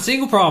didn't have a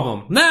single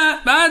problem. Nah,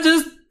 I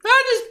just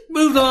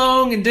moved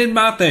along and did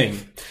my thing.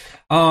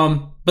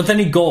 But then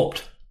he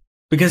gulped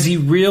because he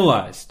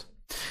realized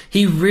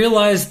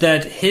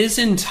that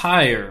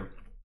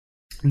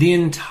the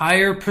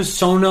entire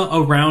persona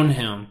around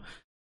him,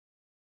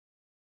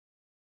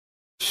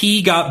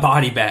 he got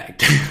body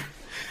bagged.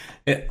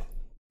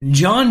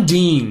 John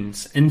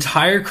Dean's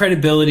entire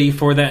credibility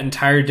for that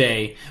entire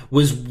day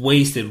was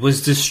wasted,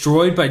 was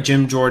destroyed by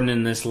Jim Jordan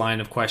in this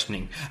line of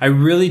questioning. I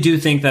really do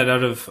think that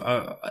out of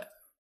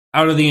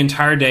the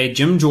entire day,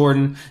 Jim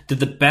Jordan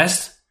did the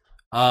best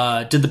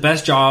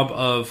job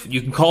of,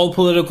 you can call it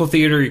political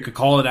theater, you could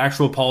call it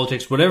actual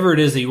politics, whatever it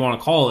is that you want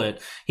to call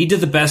it. He did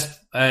the best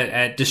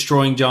at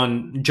destroying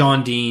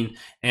John Dean,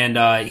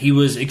 and he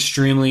was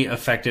extremely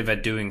effective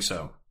at doing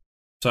so.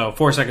 So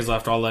 4 seconds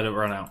left. I'll let it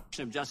run out.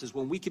 Of justice,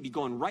 when we could be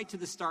going right to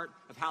the start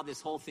of how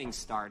this whole thing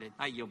started.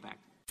 I yield back.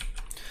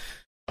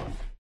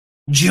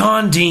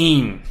 John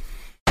Dean,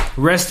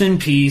 rest in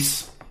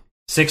peace.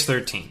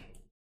 613.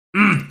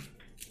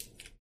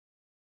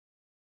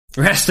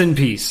 Rest in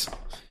peace,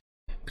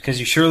 because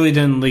you surely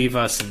didn't leave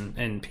us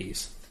in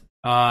peace.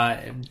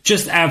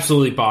 Just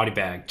absolutely body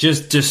bagged,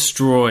 just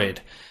destroyed.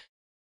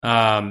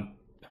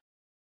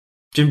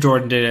 Jim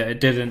Jordan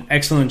did an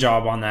excellent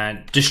job on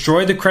that.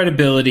 Destroy the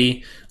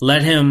credibility.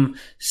 Let him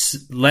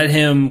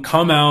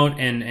come out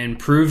and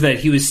prove that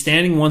he was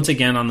standing once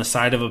again on the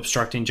side of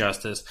obstructing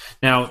justice.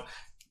 Now,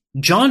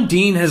 John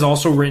Dean has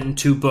also written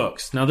 2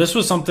 books. Now, this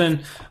was something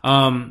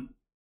I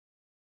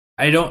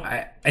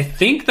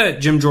think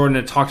that Jim Jordan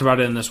had talked about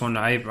it in this one.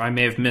 I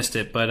may have missed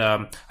it, but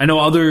I know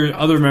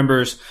other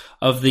members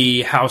of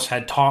the House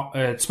had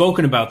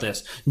spoken about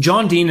this.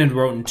 John Dean had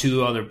written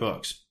 2 other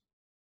books.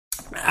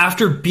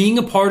 after being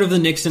a part of the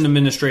Nixon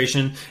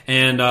administration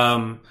and,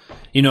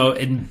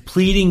 and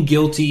pleading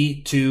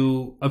guilty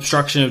to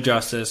obstruction of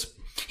justice,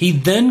 he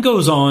then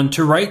goes on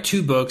to write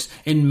 2 books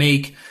and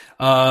make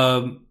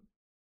a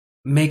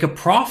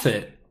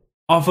profit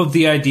off of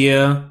the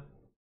idea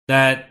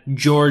that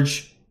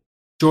George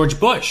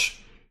Bush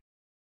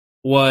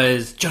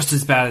was just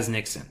as bad as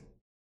Nixon.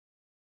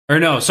 Or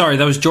no, sorry,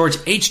 that was George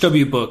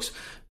H.W. Bush.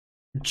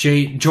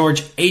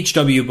 George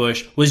H.W.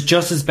 Bush was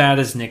just as bad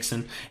as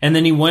Nixon, and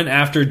then he went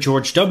after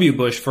George W.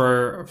 Bush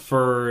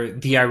for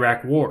the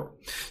Iraq War.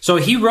 So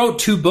he wrote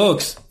 2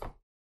 books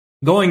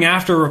going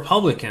after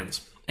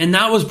Republicans, and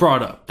that was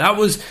brought up. That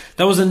was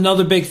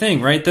another big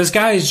thing, right? This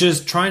guy is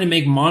just trying to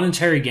make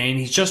monetary gain.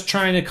 He's just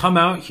trying to come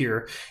out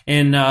here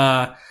and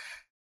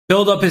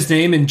build up his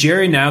name, and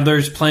Jerry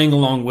Nadler's playing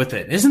along with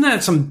it. Isn't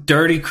that some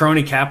dirty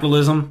crony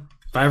capitalism,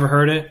 if I ever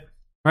heard it?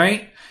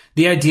 Right?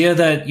 The idea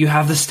that you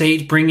have the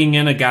state bringing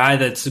in a guy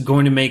that's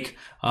going to make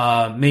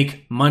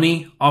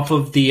money off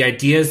of the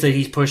ideas that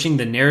he's pushing,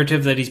 the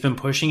narrative that he's been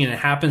pushing, and it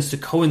happens to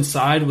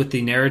coincide with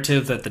the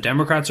narrative that the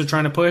Democrats are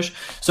trying to push.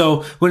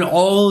 So when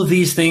all of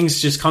these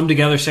things just come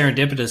together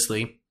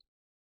serendipitously,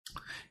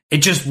 it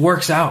just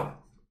works out.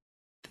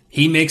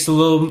 He makes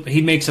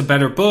a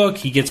better book.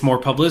 He gets more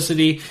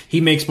publicity.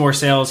 He makes more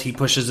sales. He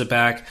pushes it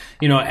back.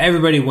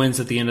 Everybody wins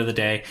at the end of the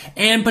day.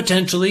 And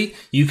potentially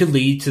you could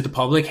lead to the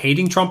public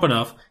hating Trump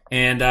enough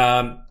and,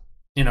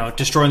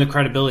 destroying the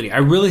credibility. I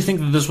really think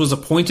that this was a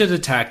pointed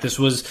attack. This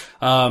was,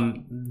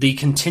 the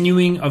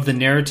continuing of the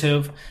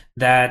narrative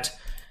that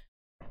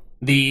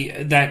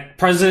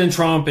President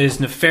Trump is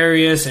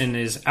nefarious and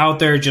is out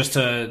there just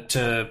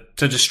to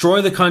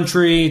destroy the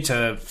country,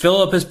 to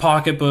fill up his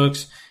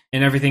pocketbooks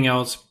and everything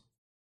else.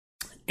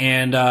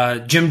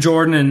 And Jim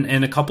Jordan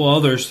and a couple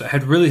others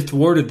had really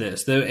thwarted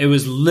this. It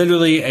was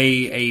literally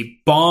a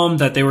bomb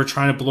that they were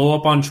trying to blow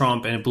up on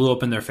Trump, and it blew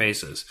up in their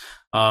faces.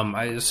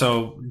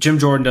 So Jim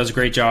Jordan does a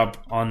great job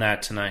on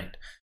that tonight.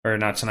 Or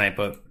not tonight,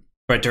 but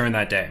during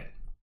that day.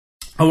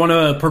 I want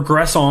to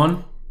progress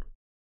on,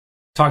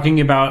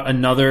 talking about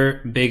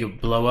another big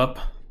blow-up.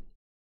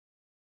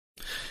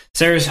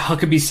 Sarah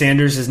Huckabee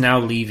Sanders is now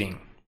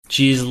leaving.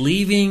 She is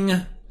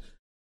leaving.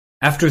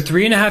 After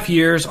 3.5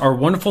 years, our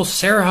wonderful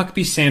Sarah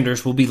Huckabee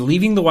Sanders will be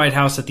leaving the White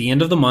House at the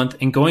end of the month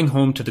and going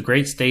home to the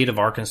great state of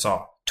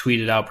Arkansas,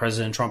 tweeted out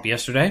President Trump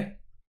yesterday.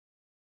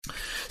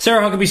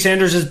 Sarah Huckabee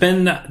Sanders has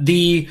been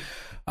depending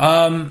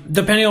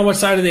on what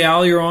side of the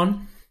aisle you're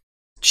on,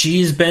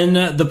 she's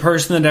been the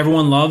person that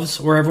everyone loves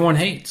or everyone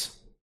hates.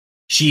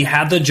 She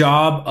had the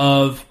job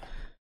of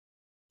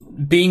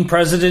being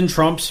President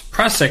Trump's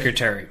press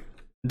secretary.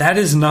 That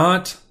is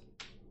not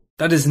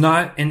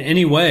in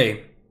any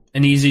way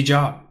an easy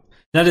job.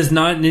 That is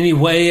not in any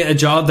way a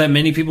job that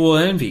many people will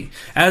envy.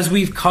 As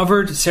we've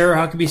covered Sarah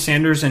Huckabee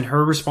Sanders and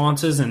her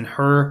responses and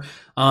her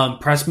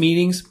press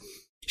meetings,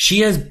 she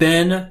has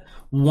been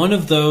one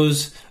of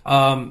those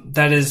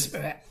that has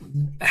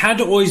had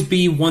to always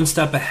be one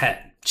step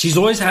ahead. She's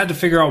always had to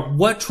figure out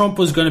what Trump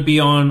was going to be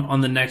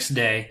on the next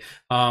day,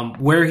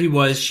 where he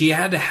was. She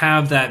had to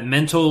have that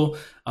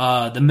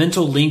the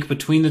mental link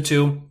between the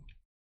two,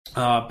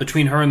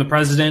 between her and the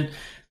president,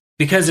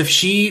 because if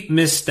she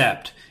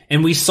misstepped,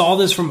 and we saw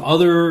this from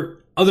other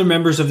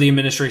members of the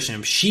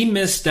administration, if she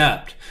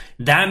misstepped,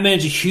 that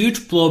meant a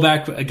huge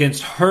blowback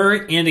against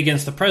her and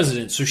against the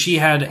president. So she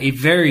had a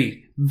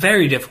very,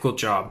 very difficult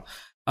job.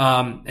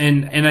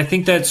 And I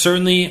think that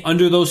certainly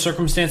under those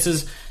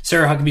circumstances,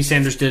 Sarah Huckabee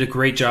Sanders did a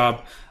great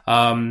job.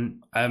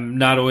 I'm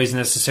not always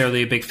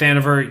necessarily a big fan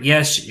of her.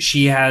 Yes,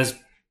 she has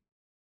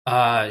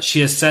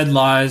said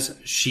lies.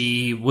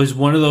 She was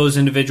one of those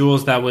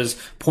individuals that was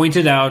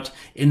pointed out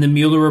in the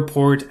Mueller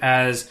report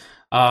as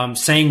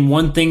saying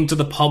one thing to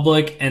the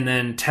public and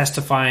then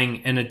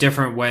testifying in a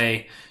different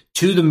way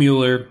to the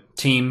Mueller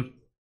team.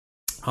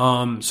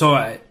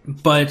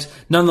 But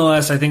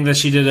nonetheless, I think that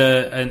she did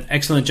an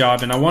excellent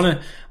job, and I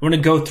want to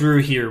go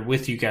through here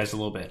with you guys a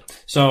little bit.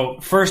 So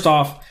first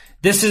off,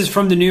 this is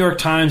from the New York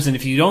Times, and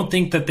if you don't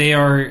think that they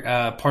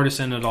are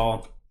partisan at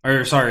all,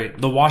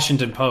 the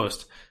Washington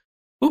Post.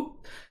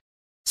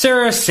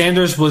 Sarah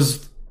Sanders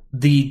was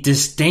the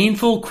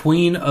disdainful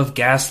queen of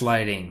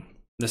gaslighting.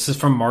 This is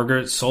from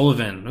Margaret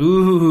Sullivan.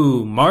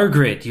 Ooh,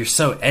 Margaret, you're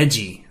so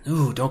edgy.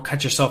 Ooh, don't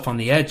cut yourself on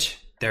the edge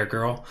there,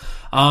 girl.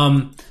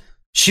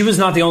 She was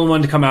not the only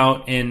one to come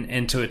out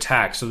and to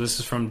attack. So this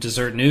is from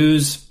Desert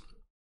News.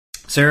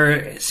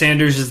 Sarah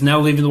Sanders is now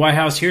leaving the White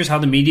House. Here's how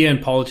the media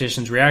and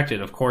politicians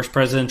reacted. Of course,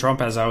 President Trump,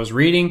 as I was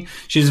reading,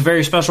 she's a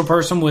very special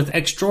person with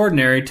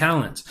extraordinary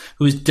talents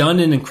who has done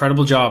an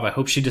incredible job. I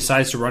hope she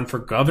decides to run for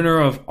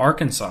governor of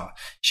Arkansas.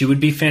 She would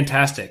be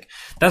fantastic.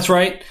 That's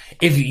right.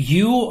 If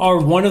you are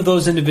one of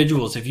those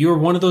individuals,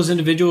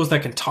 that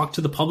can talk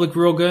to the public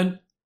real good,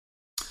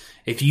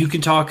 if you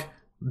can talk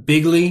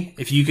bigly,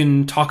 if you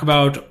can talk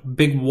about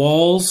big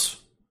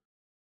walls,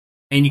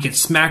 and you can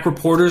smack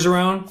reporters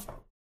around,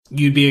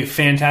 you'd be a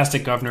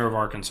fantastic governor of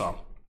Arkansas.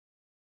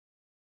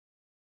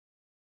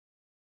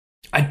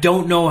 I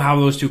don't know how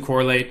those two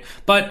correlate,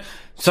 but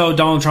so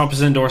Donald Trump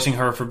is endorsing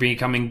her for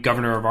becoming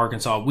governor of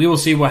Arkansas. We will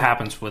see what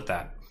happens with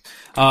that.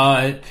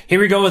 Here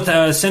we go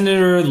with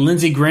Senator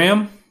Lindsey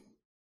Graham.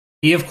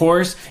 He, of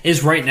course,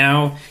 is right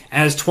now,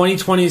 as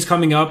 2020 is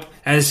coming up,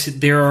 as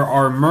there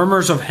are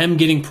murmurs of him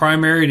getting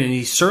primaried, and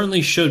he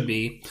certainly should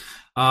be.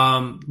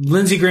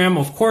 Lindsey Graham,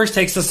 of course,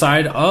 takes the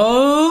side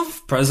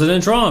of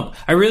President Trump.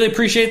 I really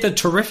appreciate the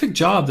terrific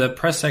job that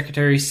Press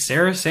Secretary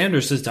Sarah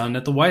Sanders has done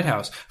at the White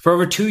House. For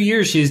over 2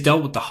 years, she has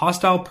dealt with the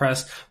hostile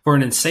press for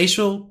an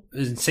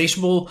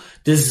insatiable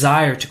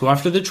desire to go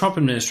after the Trump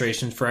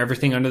administration for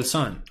everything under the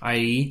sun,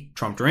 i.e.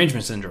 Trump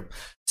derangement syndrome.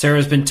 Sarah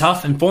has been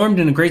tough, informed,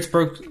 and a great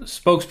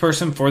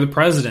spokesperson for the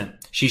president.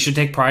 She should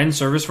take pride in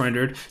service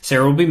rendered.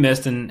 Sarah will be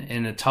missed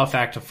and a tough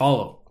act to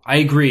follow. I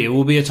agree. It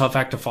will be a tough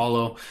act to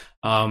follow.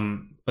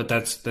 But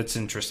that's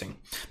interesting.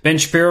 Ben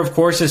Shapiro, of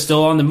course, is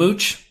still on the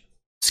mooch.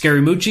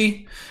 Scary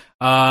Moochie.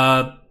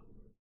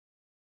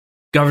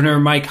 Governor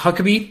Mike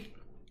Huckabee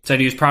said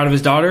he was proud of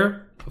his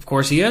daughter. Of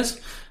course he is.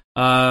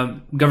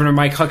 Governor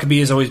Mike Huckabee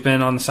has always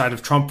been on the side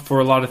of Trump for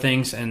a lot of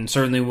things, and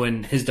certainly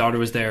when his daughter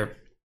was there,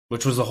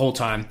 which was the whole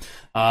time,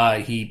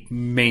 he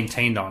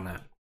maintained on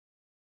that.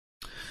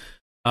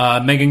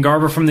 Megan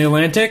Garber from The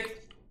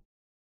Atlantic.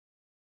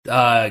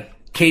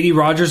 Katie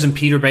Rogers and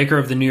Peter Baker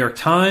of The New York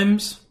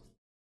Times.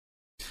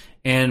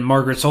 And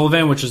Margaret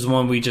Sullivan, which is the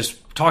one we just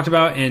talked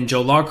about, and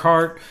Joe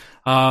Lockhart.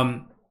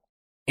 And,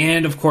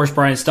 of course,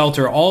 Brian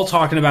Stelter, all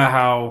talking about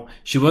how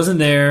she wasn't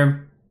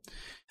there.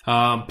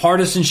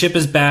 Partisanship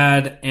is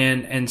bad.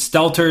 And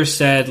Stelter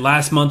said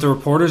last month the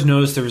reporters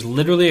noticed there was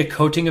literally a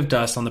coating of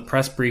dust on the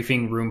press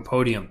briefing room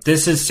podium.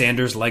 This is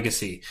Sanders'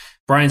 legacy.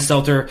 Brian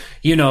Stelter,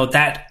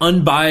 that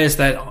unbiased,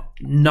 that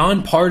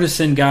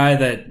nonpartisan guy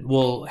that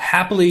will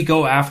happily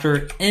go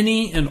after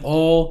any and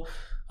all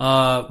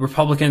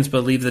Republicans,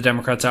 but leave the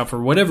Democrats out for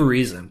whatever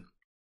reason.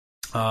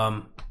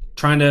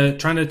 Trying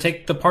to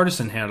take the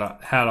partisan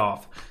hat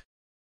off.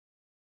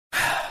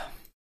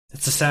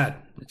 It's just sad.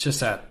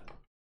 It's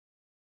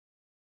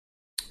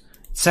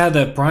sad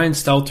that Brian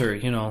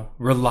Stelter,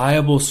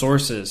 reliable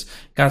sources,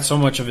 got so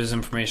much of his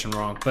information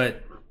wrong.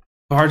 But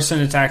partisan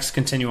attacks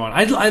continue on.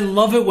 I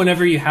love it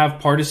whenever you have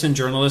partisan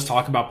journalists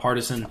talk about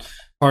partisan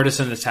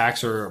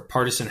attacks or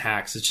partisan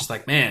hacks. It's just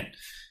like, man,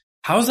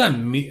 how is that?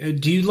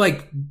 Do you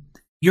like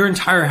your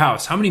entire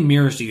house? How many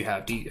mirrors do you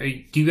have? Do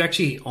you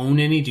actually own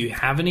any? Do you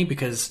have any?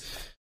 Because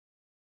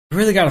you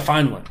really got to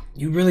find one.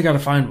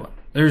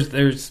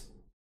 There's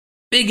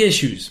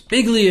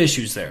bigly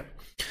issues there.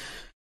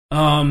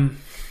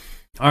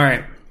 All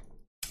right.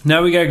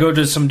 Now we got to go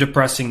to some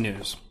depressing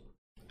news.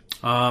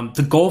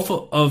 The Gulf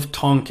of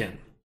Tonkin.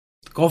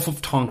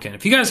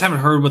 If you guys haven't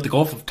heard what the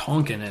Gulf of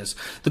Tonkin is,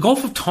 the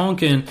Gulf of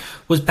Tonkin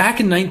was back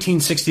in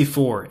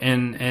 1964,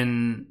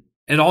 and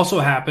it also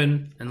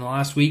happened in the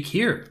last week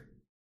here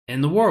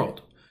in the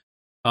world.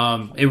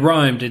 It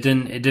rhymed. It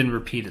didn't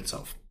repeat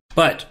itself.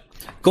 But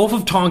Gulf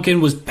of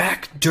Tonkin was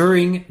back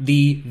during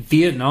the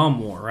Vietnam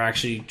War, or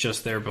actually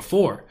just there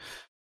before,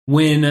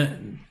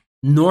 when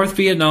North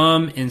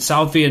Vietnam and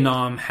South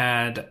Vietnam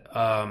had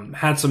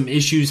some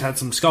issues, had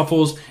some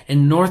scuffles,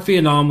 and North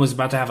Vietnam was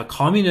about to have a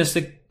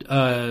communistic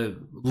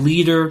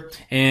leader,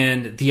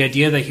 and the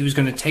idea that he was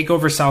going to take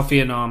over South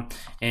Vietnam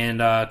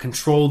and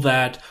control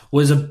that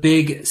was a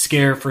big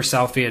scare for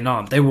South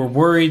Vietnam. They were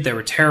worried, they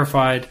were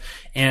terrified,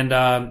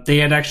 and they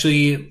had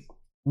actually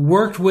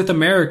worked with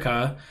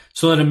America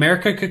so that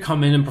America could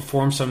come in and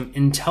perform some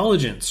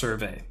intelligence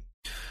survey.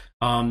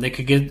 They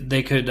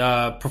could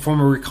perform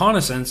a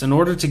reconnaissance in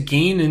order to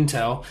gain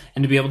intel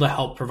and to be able to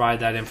help provide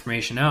that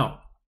information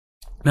out.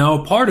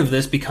 Now, a part of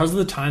this, because of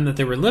the time that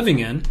they were living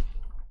in,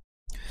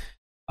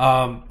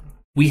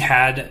 we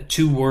had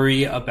to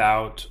worry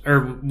about,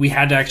 or we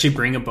had to actually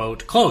bring a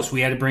boat close.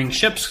 We had to bring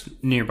ships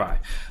nearby,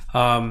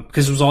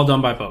 because it was all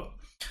done by boat.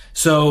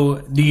 So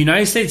the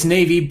United States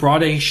Navy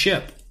brought a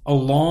ship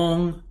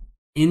along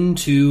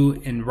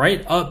into and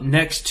right up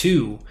next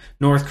to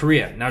North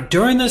Korea. Now,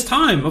 during this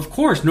time, of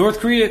course,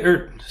 North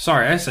Vietnam.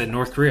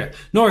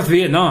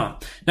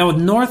 Now, with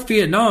North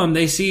Vietnam,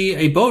 they see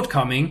a boat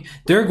coming.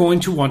 They're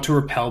going to want to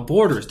repel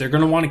borders. They're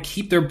going to want to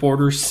keep their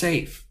borders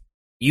safe.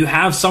 You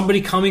have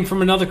somebody coming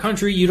from another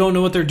country, you don't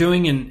know what they're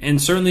doing,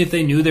 and certainly if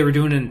they knew they were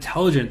doing an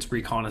intelligence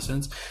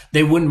reconnaissance,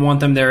 they wouldn't want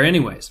them there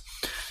anyways.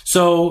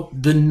 So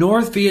the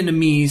North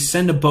Vietnamese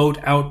send a boat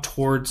out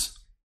towards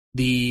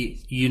the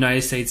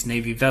United States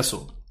Navy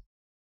vessel.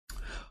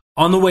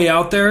 On the way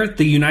out there,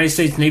 the United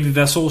States Navy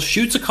vessel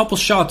shoots a couple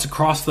shots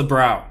across the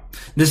bow.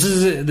 This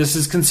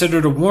is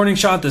considered a warning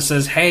shot that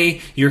says, hey,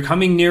 you're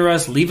coming near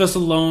us, leave us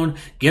alone,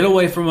 get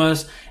away from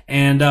us,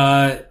 and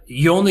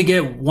you only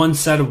get one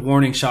set of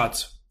warning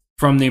shots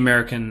from the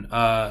American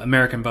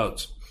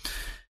boats.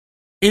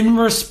 In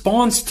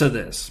response to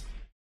this,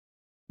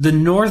 the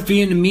North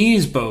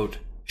Vietnamese boat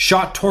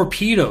shot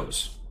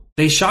torpedoes.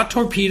 They shot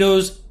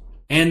torpedoes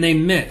and they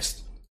missed.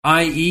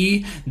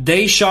 I.e.,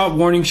 they shot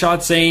warning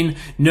shots saying,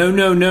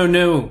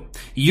 no,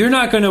 you're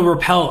not going to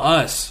repel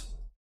us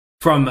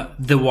from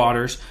the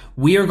waters.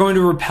 We are going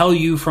to repel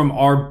you from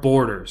our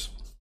borders.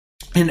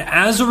 And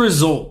as a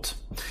result,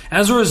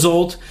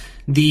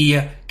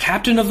 the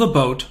captain of the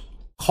boat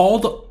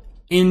called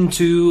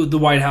into the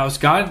White House,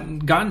 got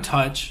in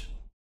touch,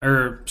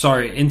 over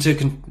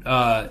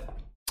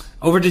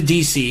to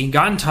DC,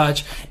 got in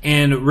touch,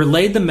 and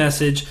relayed the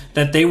message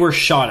that they were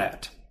shot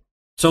at.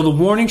 So the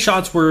warning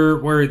shots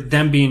were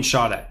them being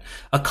shot at.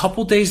 A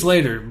couple days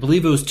later, I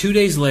believe it was 2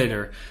 days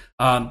later,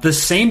 the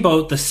same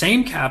boat, the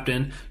same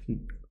captain,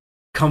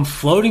 come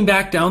floating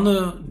back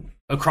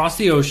across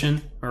the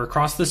ocean or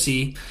across the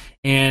sea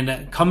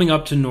and coming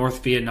up to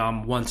North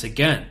Vietnam once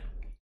again.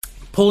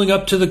 Pulling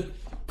up to the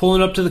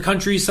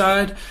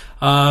countryside,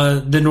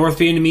 the North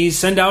Vietnamese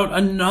send out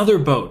another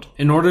boat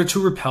in order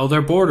to repel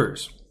their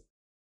borders.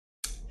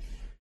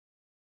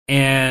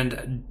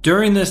 And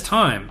during this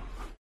time,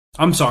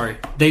 I'm sorry,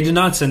 they did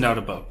not send out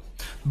a boat.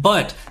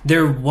 But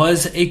there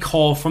was a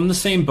call from the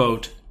same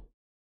boat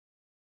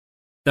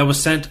that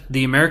was sent,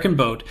 the American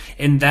boat,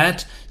 and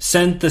that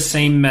sent the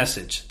same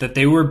message that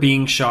they were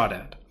being shot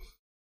at.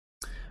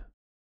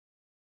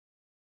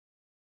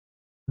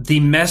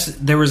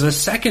 There was a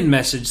second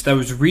message that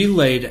was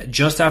relayed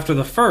just after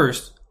the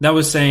first that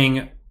was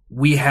saying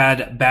we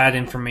had bad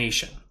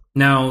information.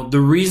 Now, the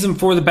reason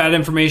for the bad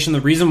information, the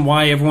reason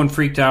why everyone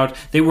freaked out,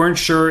 they weren't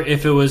sure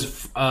if it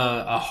was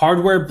a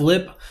hardware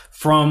blip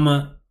from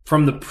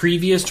the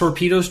previous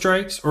torpedo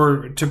strikes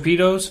or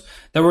torpedoes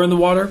that were in the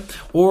water,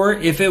 or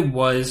if it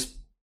was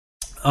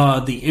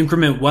the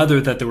inclement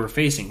weather that they were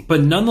facing.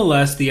 But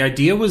nonetheless, the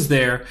idea was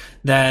there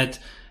that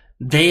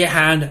they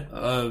had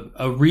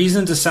a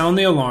reason to sound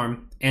the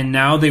alarm, and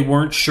now they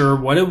weren't sure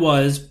what it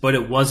was, but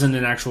it wasn't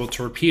an actual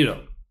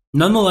torpedo.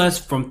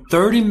 Nonetheless, from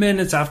 30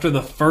 minutes after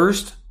the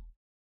first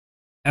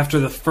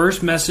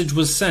message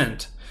was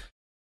sent,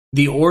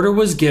 the order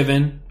was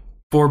given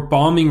for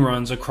bombing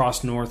runs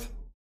across North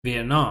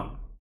Vietnam.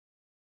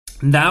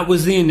 That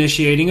was the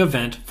initiating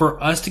event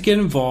for us to get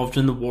involved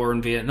in the war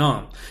in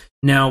Vietnam.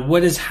 Now,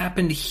 what has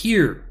happened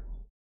here,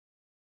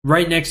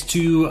 right next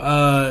to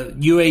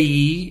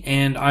UAE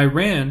and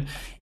Iran,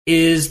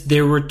 is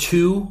there were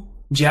two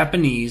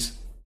Japanese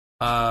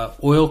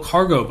oil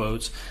cargo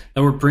boats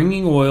that were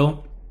bringing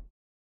oil,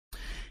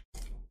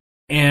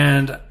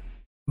 and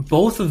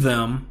both of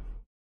them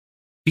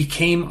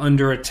became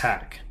under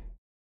attack.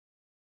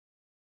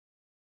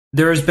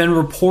 There has been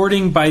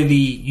reporting by the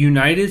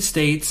United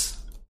States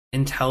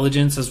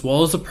intelligence as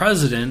well as the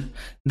president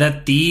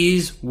that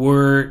these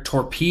were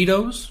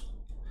torpedoes,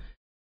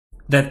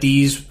 that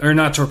these are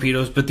not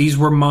torpedoes, but these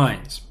were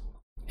mines,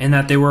 and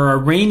that they were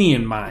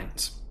Iranian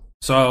mines.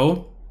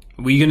 So,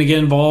 are we going to get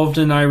involved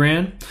in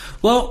Iran?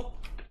 Well,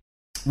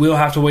 we'll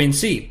have to wait and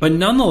see. But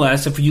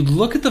nonetheless, if you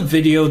look at the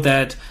video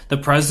that the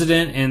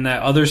president and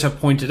that others have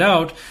pointed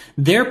out,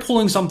 they're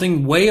pulling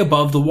something way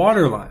above the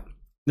waterline.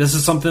 This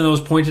is something that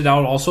was pointed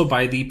out also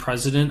by the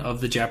president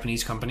of the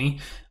Japanese company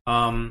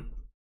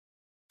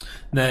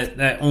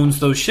that owns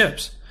those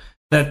ships.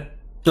 That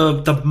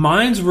the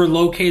mines were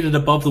located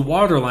above the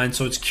waterline,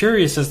 so it's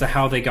curious as to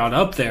how they got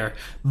up there.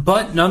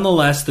 But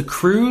nonetheless, the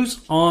crews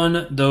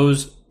on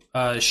those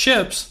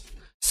ships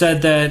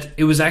said that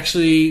it was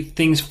actually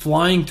things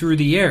flying through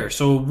the air.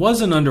 So it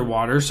wasn't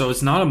underwater, so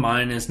it's not a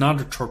mine, it's not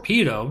a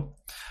torpedo,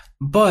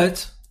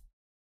 but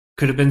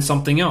could have been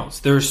something else.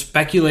 There's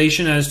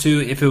speculation as to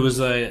if it was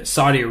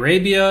Saudi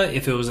Arabia,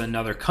 if it was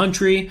another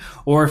country,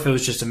 or if it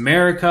was just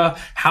America,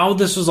 how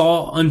this was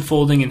all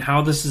unfolding and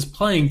how this is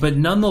playing. But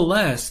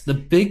nonetheless, the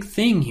big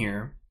thing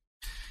here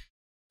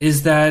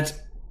is that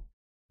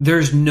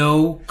there's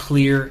no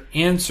clear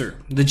answer.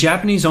 The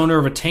Japanese owner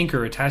of a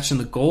tanker attached in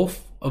the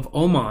Gulf of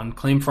Oman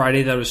claimed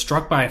Friday that it was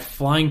struck by a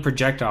flying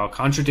projectile,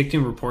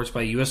 contradicting reports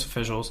by U.S.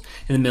 officials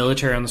and the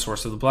military on the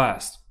source of the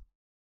blast.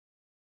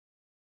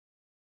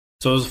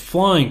 So it was a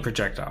flying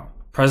projectile.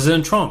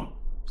 President Trump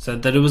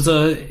said that it was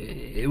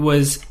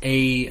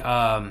a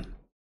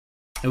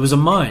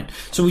mine.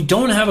 So we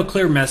don't have a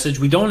clear message.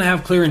 We don't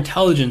have clear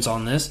intelligence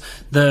on this.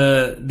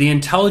 The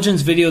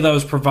intelligence video that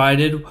was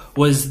provided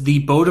was the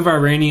boat of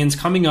Iranians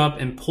coming up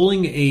and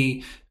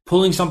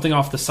pulling something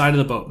off the side of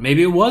the boat.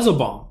 Maybe it was a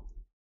bomb.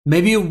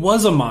 Maybe it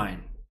was a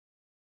mine.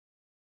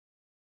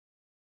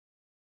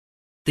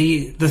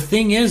 The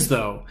thing is,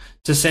 though,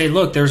 to say,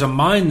 look, there's a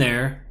mine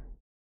there.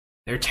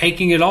 They're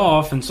taking it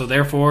off, and so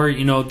therefore,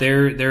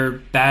 they're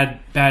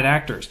bad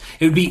actors.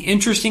 It would be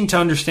interesting to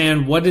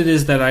understand what it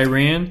is that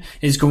Iran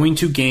is going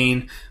to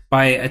gain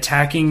by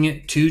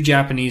attacking two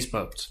Japanese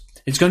boats.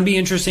 It's going to be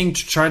interesting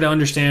to try to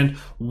understand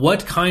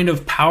what kind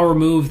of power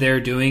move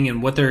they're doing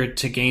and what they're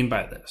to gain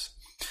by this.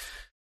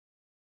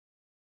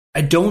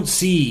 I don't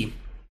see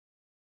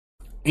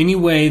any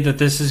way that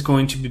this is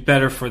going to be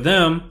better for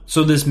them,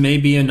 so this may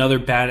be another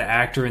bad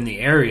actor in the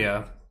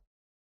area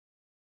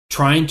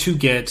trying to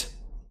get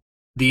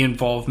the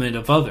involvement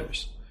of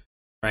others,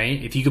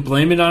 right? If you could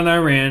blame it on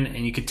Iran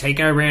and you could take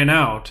Iran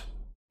out,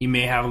 you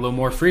may have a little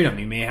more freedom.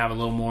 You may have a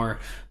little more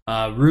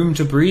room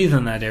to breathe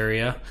in that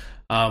area,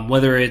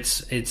 whether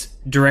it's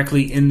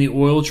directly in the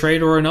oil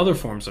trade or in other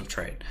forms of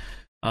trade.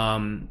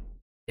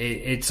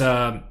 It's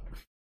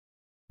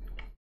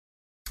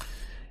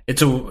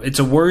it's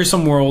a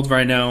worrisome world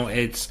right now.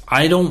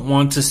 I don't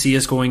want to see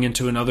us going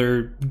into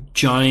another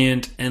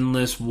giant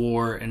endless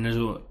war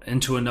and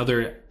into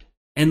another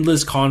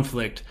endless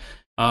conflict,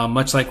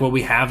 much like what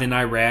we have in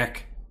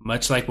Iraq,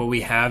 much like what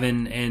we have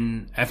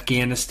in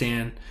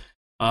Afghanistan.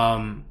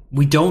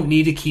 We don't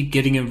need to keep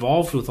getting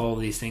involved with all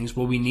of these things.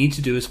 What we need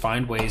to do is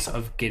find ways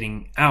of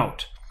getting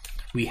out.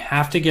 We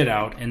have to get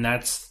out, and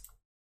that's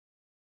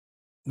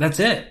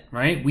it,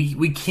 right?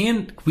 We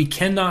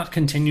cannot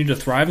continue to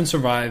thrive and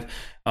survive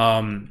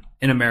in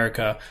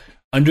America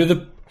under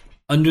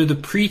the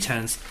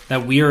pretense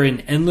that we are in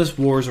endless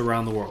wars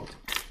around the world.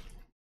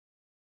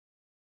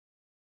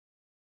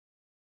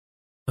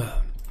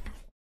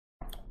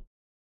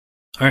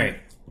 All right,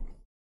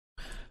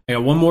 I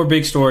got one more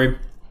big story,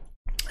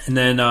 and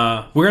then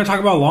we're going to talk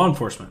about law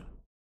enforcement.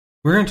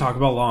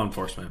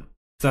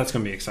 So that's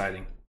going to be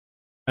exciting.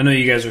 I know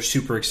you guys are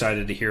super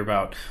excited to hear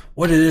about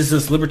what it is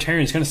this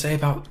libertarian is going to say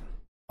about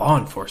law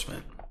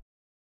enforcement.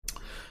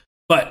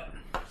 But,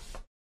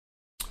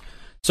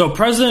 so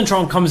President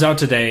Trump comes out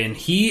today and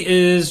he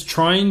is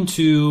trying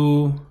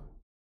to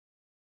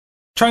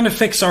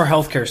fix our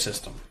healthcare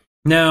system.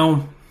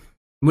 Now,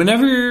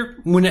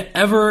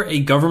 whenever a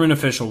government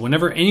official,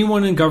 whenever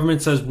anyone in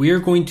government says we are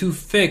going to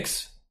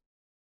fix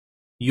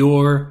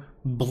your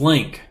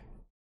blank,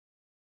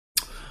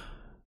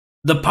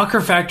 the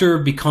pucker factor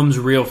becomes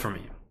real for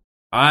me.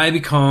 I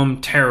become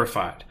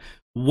terrified.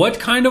 What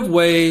kind of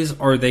ways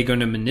are they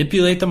going to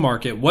manipulate the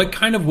market? What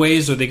kind of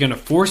ways are they going to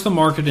force the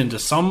market into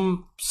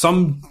some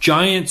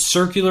giant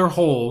circular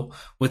hole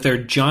with their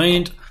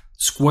giant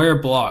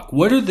square block?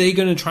 What are they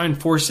going to try and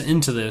force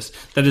into this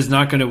that is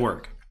not going to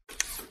work?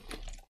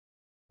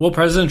 Well,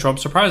 President Trump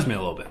surprised me a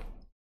little bit.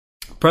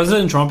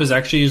 President Trump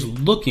is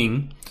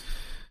looking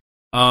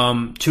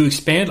to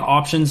expand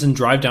options and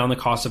drive down the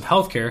cost of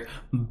healthcare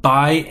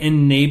by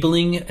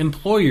enabling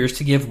employers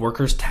to give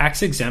workers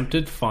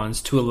tax-exempted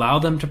funds to allow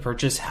them to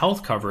purchase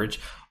health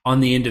coverage on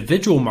the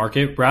individual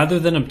market rather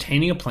than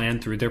obtaining a plan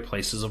through their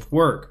places of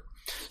work.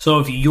 So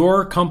if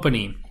your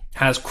company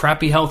has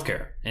crappy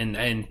healthcare,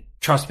 and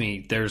trust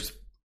me, there's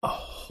a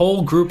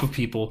whole group of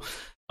people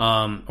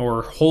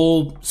or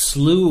whole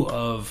slew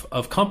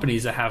of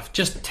companies that have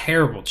just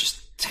terrible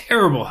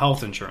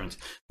health insurance.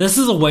 This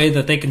is a way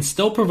that they can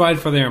still provide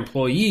for their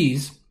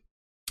employees,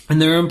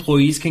 and their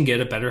employees can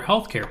get a better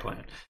healthcare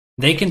plan.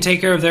 They can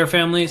take care of their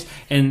families,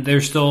 and they're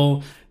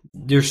still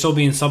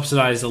being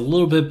subsidized a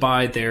little bit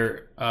by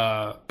their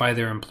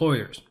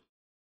employers.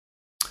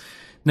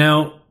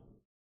 Now,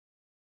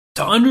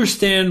 to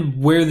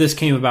understand where this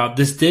came about,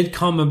 this did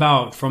come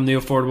about from the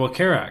Affordable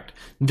Care Act.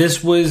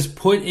 This was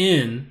put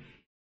in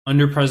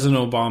under President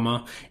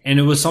Obama, and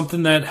it was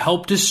something that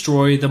helped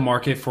destroy the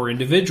market for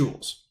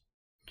individuals,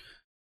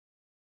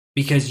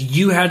 because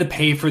you had to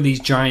pay for these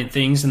giant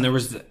things, and the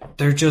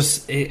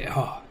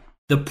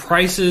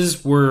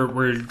prices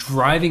were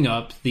driving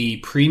up. The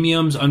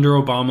premiums under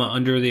Obama,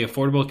 under the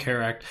Affordable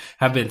Care Act,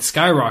 have been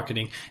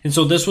skyrocketing, and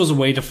so this was a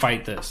way to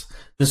fight this.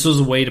 This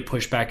was a way to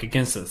push back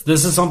against this.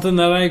 This is something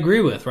that I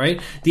agree with, right?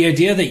 The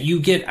idea that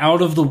you get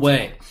out of the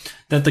way,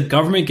 that the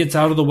government gets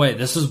out of the way.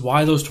 This is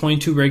why those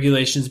 22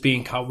 regulations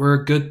being cut were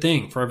a good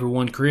thing for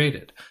everyone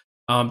created.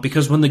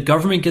 Because when the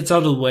government gets out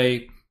of the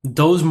way,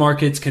 those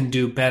markets can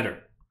do better.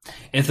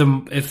 If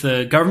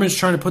the government's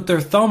trying to put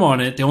their thumb on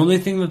it, the only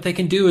thing that they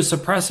can do is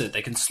suppress it.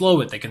 They can slow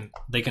it. They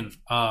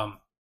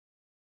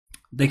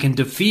can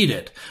defeat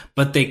it,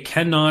 but they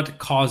cannot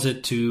cause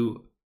it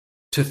to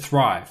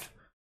thrive.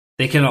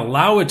 They can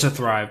allow it to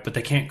thrive, but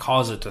they can't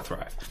cause it to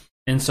thrive.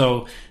 And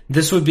so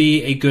this would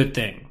be a good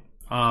thing.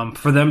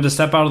 For them to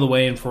step out of the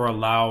way and for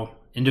allow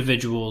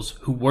individuals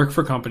who work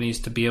for companies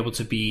to be able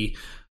to be,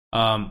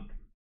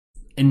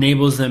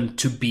 enables them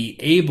to be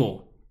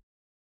able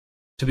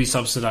to be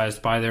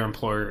subsidized by their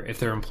employer if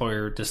their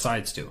employer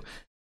decides to.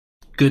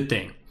 Good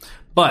thing.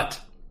 But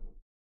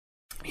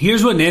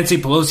here's what Nancy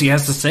Pelosi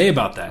has to say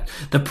about that.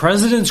 The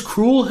president's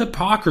cruel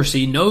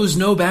hypocrisy knows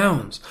no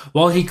bounds.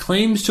 While he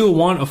claims to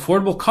want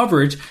affordable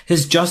coverage,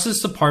 his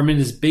Justice Department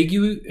is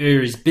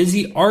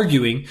busy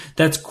arguing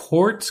that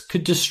courts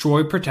could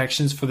destroy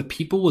protections for the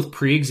people with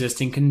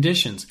pre-existing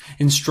conditions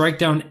and strike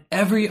down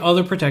every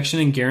other protection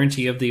and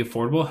guarantee of the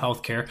affordable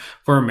health care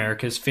for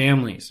America's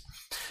families.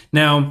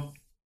 Now,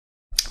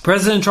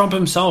 President Trump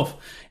himself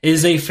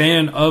is a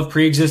fan of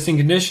pre-existing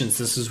conditions.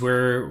 This is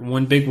where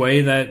one big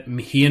way that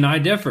he and I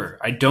differ.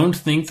 I don't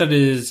think that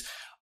it is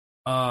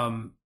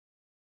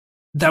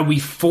that we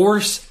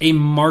force a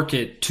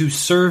market to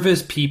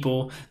service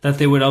people that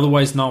they would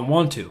otherwise not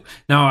want to.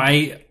 Now,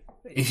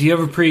 if you have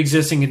a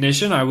pre-existing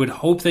condition, I would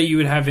hope that you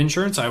would have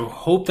insurance. I would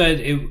hope that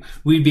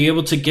we'd be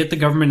able to get the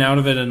government out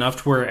of it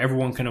enough to where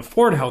everyone can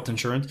afford health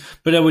insurance.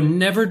 But I would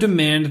never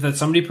demand that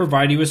somebody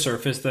provide you a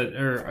service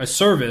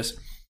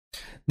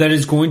that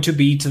is going to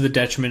be to the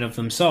detriment of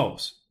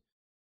themselves.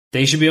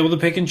 They should be able to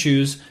pick and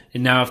choose.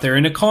 And now if they're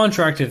in a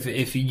contract,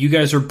 if you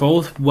guys are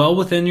both well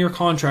within your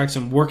contracts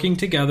and working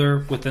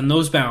together within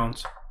those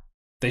bounds,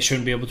 they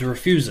shouldn't be able to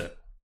refuse it.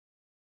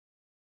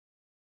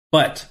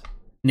 But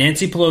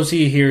Nancy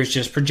Pelosi here is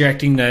just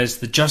projecting that it's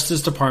the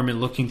Justice Department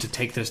looking to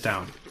take this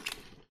down.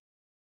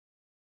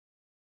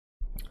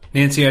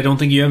 Nancy, I don't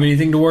think you have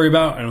anything to worry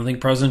about. I don't think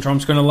President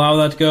Trump's going to allow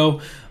that to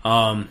go.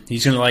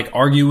 He's going to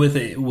argue with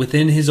it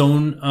within his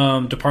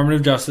own Department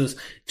of Justice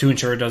to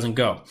ensure it doesn't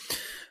go.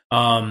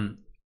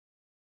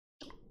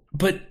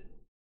 But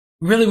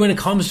really, when it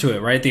comes to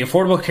it, right, the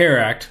Affordable Care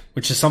Act,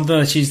 which is something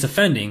that she's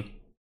defending,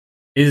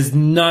 is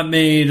not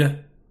made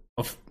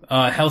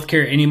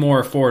healthcare any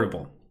more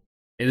affordable.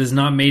 It has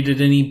not made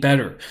it any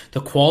better. The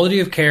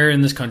quality of care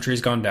in this country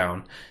has gone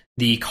down.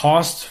 The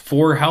cost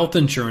for health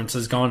insurance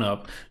has gone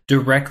up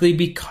directly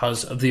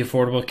because of the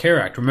Affordable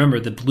Care Act. Remember,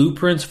 the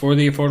blueprints for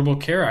the Affordable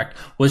Care Act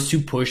was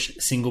to push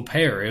single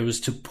payer. It was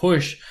to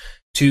push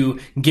to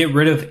get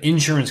rid of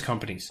insurance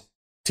companies,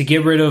 to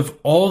get rid of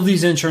all of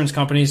these insurance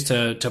companies,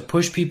 to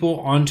push people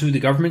onto the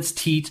government's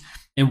teat.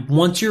 And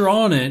once you're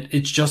on it,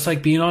 it's just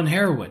like being on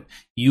heroin.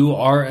 You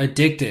are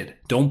addicted.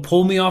 Don't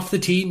pull me off the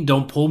teat.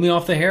 Don't pull me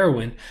off the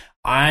heroin.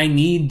 I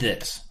need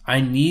this.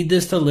 I need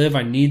this to live.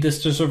 I need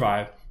this to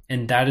survive.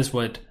 And that is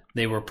what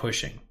they were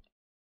pushing.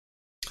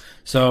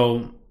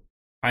 So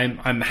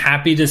I'm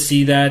happy to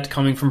see that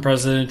coming from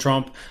President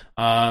Trump.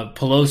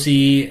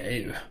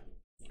 Pelosi,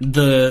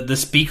 the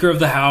Speaker of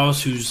the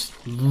House, who's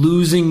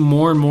losing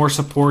more and more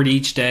support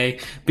each day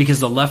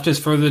because the left is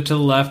further to the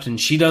left, and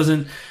she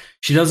doesn't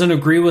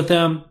agree with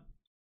them.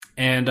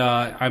 And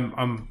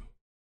I'm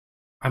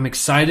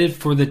excited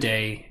for the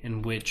day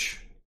in which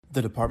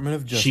the Department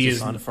of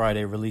Justice on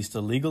Friday released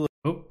a legal.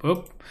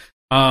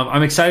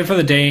 I'm excited for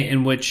the day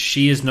in which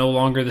she is no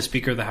longer the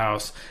Speaker of the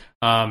House,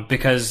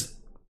 because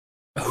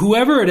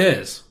whoever it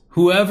is,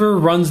 whoever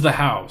runs the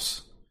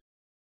House,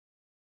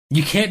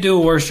 you can't do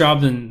a worse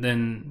job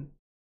than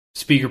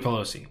Speaker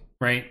Pelosi,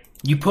 right?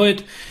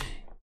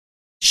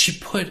 She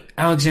put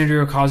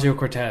Alexandria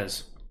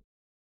Ocasio-Cortez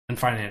in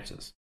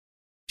finances.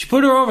 She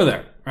put her over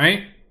there,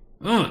 right?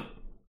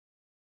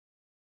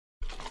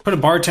 Put a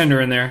bartender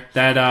in there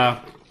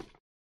that,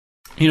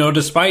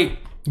 despite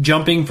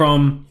jumping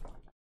from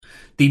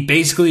the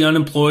basically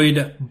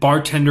unemployed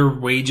bartender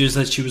wages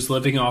that she was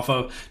living off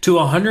of to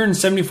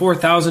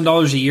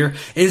 $174,000 a year,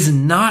 is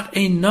not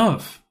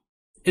enough.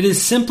 It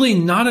is simply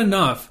not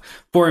enough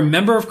for a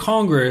member of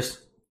Congress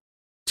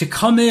to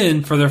come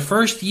in for their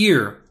first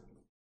year,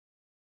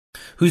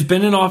 who's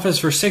been in office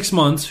for 6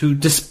 months, who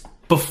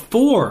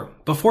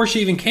before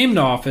she even came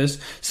to office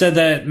said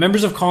that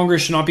members of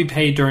Congress should not be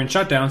paid during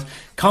shutdowns,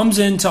 comes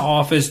into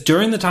office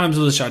during the times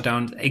of the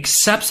shutdown,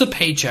 accepts the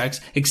paychecks,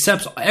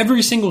 accepts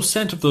every single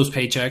cent of those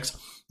paychecks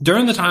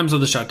during the times of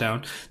the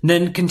shutdown,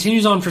 then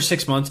continues on for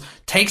 6 months,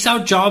 takes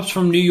out jobs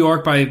from New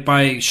York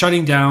by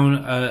shutting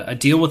down a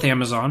deal with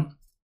Amazon,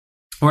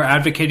 or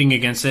advocating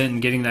against it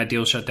and getting that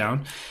deal shut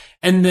down,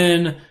 and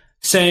then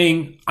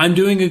saying, I'm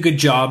doing a good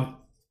job,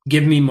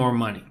 give me more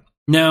money.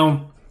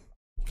 Now,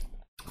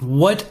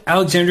 what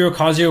Alexandria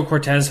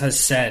Ocasio-Cortez has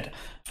said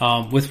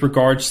with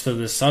regards to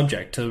this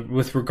subject,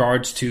 with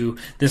regards to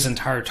this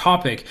entire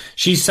topic,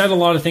 she said a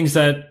lot of things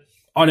that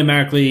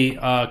automatically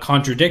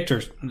contradict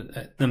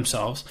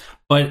themselves,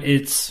 but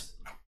it's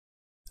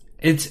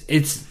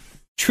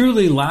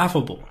truly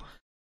laughable,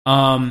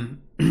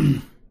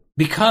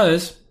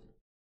 because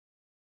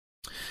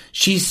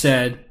she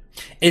said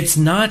it's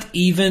not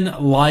even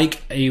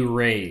like a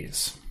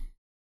raise.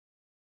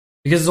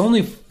 Because it's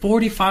only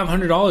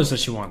 $4,500 that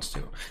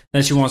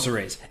she wants to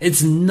raise.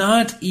 It's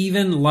not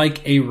even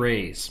like a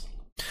raise.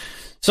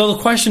 So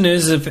the question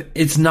is, if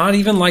it's not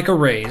even like a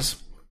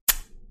raise,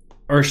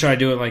 or should I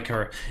do it like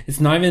her? It's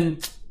not even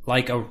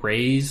like a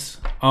raise.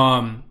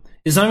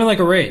 It's not even like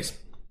a raise.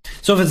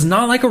 So if it's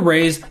not like a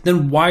raise,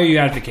 then why are you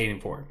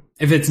advocating for it?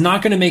 If it's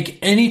not going to make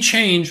any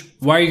change,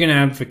 why are you going to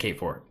advocate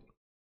for it?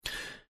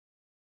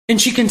 And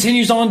she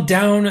continues on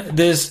down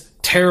this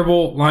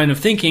terrible line of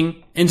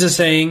thinking into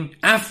saying,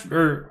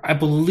 after, I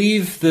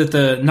believe that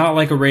the not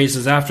like a raise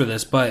is after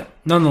this, but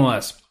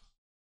nonetheless,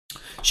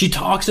 she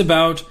talks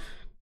about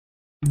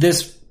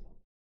this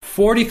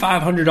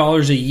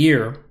 $4,500 a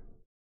year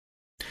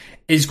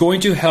is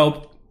going to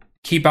help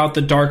keep out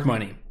the dark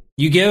money.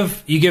 You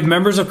give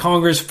members of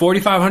Congress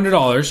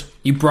 $4,500,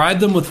 you bribe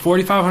them with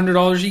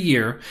 $4,500 a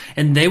year,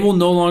 and they will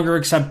no longer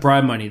accept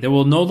bribe money. They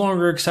will no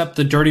longer accept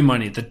the dirty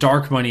money, the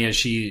dark money, as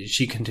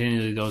she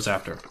continually goes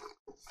after.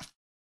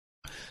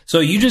 So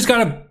you just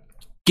got to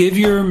give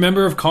your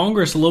member of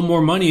Congress a little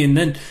more money, and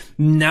then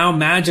now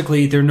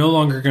magically they're no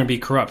longer going to be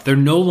corrupt. They're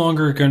no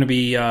longer going to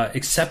be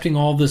accepting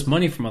all of this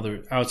money from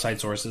other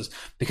outside sources,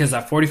 because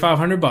that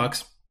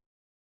 $4,500,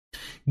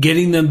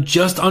 getting them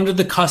just under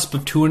the cusp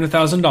of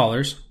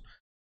 $200,000,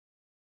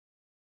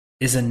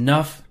 is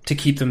enough to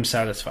keep them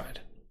satisfied.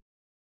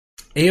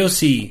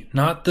 AOC,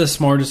 not the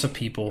smartest of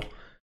people,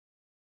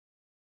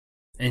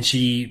 and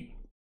she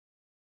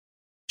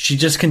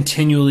just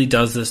continually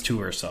does this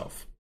to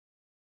herself.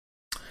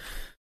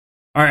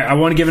 All right, I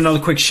want to give another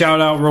quick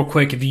shout out real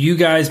quick. If you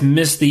guys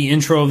missed the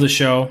intro of the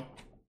show,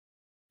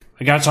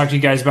 I got to talk to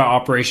you guys about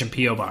Operation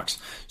P.O. Box.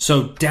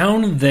 So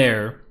down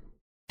there,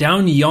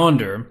 down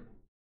yonder,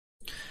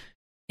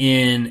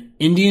 in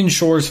Indian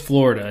Shores,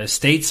 Florida, a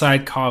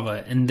stateside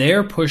kava, and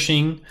they're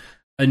pushing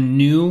a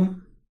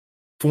new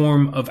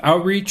form of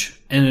outreach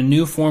and a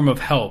new form of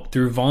help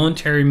through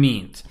voluntary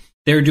means.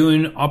 They're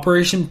doing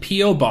Operation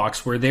P.O.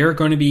 Box, where they're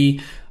going to be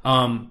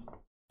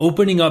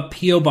opening up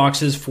P.O.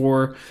 boxes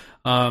for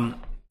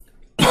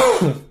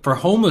for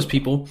homeless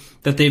people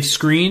that they've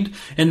screened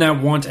and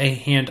that want a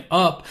hand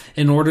up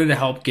in order to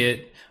help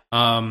get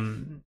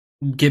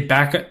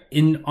back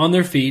on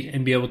their feet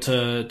and be able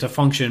to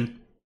function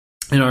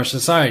in our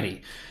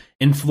society.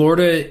 In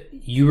Florida,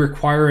 you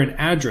require an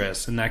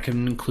address, and that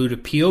can include a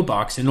P.O.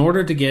 box in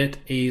order to get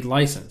a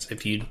license.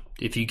 If you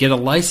get a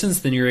license,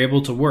 then you're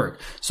able to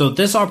work. So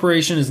this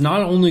operation is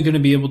not only going to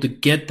be able to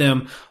get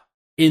them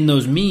in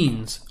those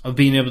means of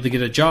being able to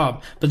get a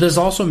job, but this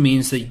also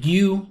means that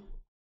you,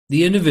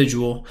 the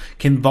individual,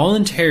 can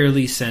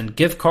voluntarily send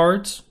gift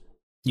cards.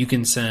 You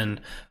can send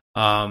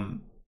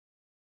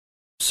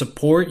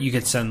support. You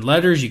can send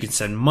letters. You can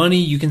send money.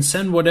 You can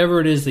send whatever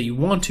it is that you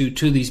want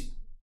to these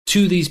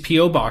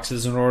P.O.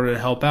 boxes in order to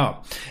help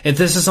out. If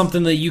this is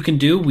something that you can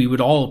do, we would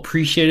all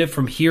appreciate it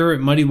from here at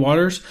Muddy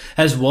Waters,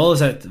 as well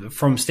as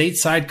from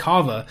Stateside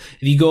Kava.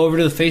 If you go over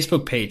to the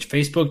Facebook page,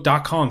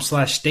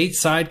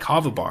 facebook.com/Stateside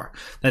Kava Bar.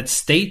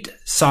 That's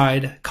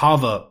Stateside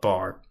Kava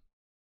Bar.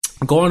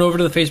 Go on over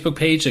to the Facebook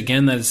page.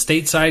 Again, that is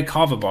Stateside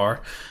Kava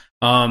Bar.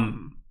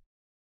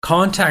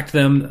 Contact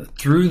them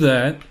through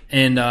that,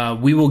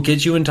 and we will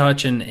get you in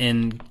touch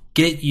and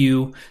get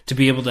you to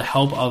be able to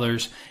help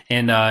others.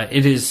 And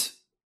it is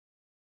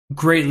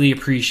greatly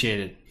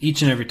appreciated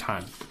each and every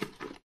time.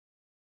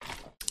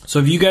 So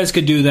if you guys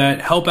could do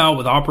that, help out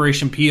with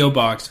Operation P.O.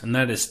 Box, and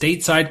that is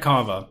Stateside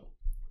Kava.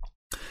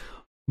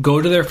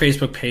 Go to their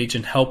Facebook page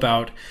and help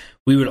out.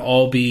 We would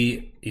all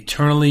be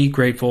eternally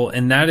grateful,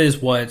 and that is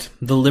what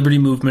the Liberty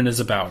Movement is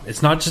about.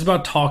 It's not just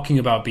about talking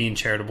about being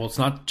charitable. It's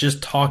not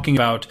just talking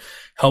about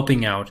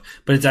helping out,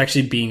 but it's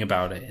actually being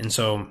about it. And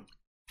so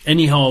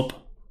any help,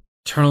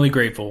 eternally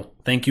grateful.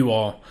 Thank you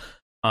all.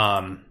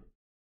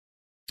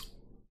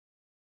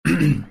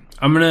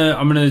 I'm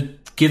gonna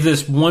give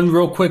this one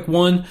real quick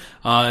one.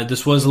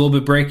 This was a little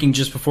bit breaking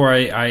just before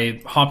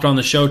I hopped on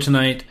the show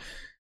tonight.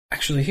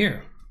 Actually,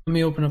 here, let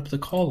me open up the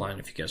call line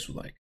if you guys would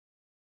like.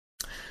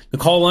 The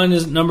call line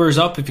number is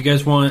up if you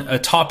guys want a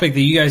topic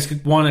that you guys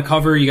want to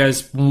cover. You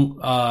guys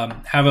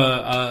have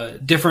a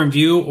different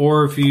view,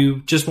 or if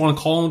you just want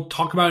to call and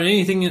talk about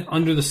anything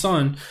under the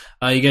sun,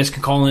 you guys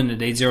can call in at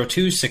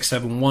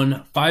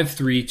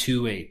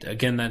 802-671-5328.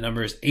 Again, that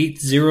number is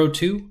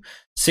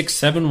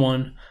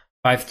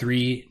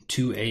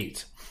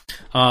 802-671-5328.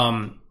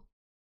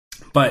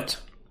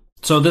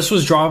 So this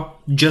was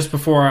dropped just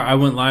before I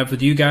went live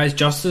with you guys.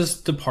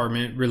 Justice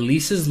Department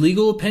releases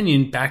legal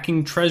opinion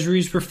backing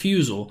Treasury's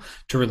refusal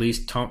to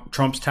release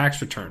Trump's tax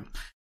return.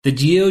 The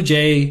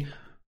DOJ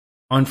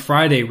on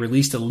Friday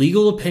released a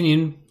legal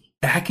opinion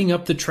backing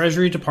up the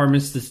Treasury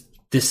Department's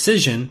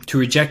decision to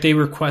reject a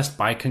request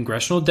by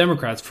congressional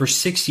Democrats for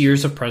 6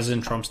 years of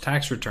President Trump's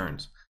tax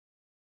returns.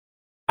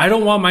 I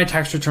don't want my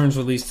tax returns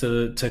released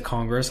to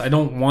Congress. I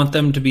don't want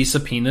them to be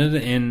subpoenaed.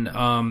 And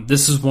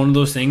this is one of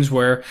those things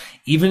where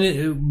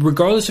even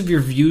regardless of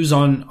your views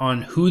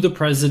on who the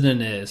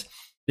president is,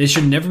 it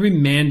should never be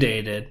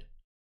mandated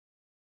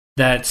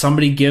that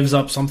somebody gives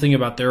up something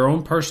about their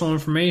own personal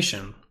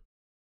information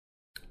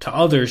to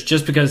others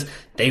just because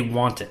they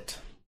want it.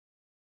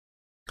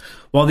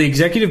 While the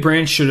executive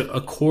branch should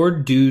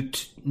accord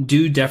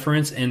due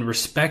deference and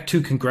respect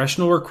to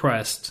congressional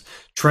requests,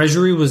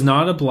 Treasury was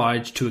not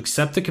obliged to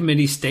accept the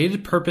committee's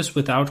stated purpose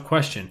without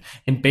question,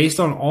 and based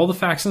on all the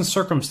facts and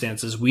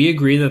circumstances, we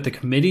agree that the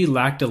committee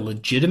lacked a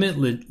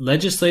legitimate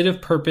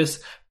legislative purpose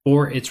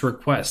for its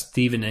request,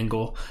 Stephen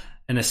Engel,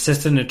 an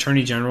assistant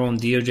attorney general in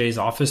DOJ's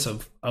Office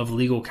of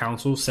Legal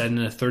Counsel, said in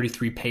a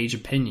 33-page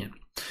opinion.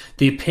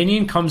 The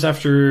opinion comes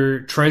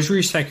after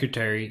Treasury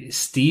Secretary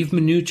Steve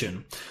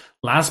Mnuchin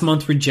last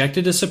month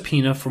rejected a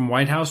subpoena from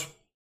White House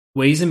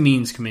Ways and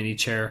Means Committee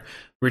Chair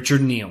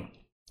Richard Neal,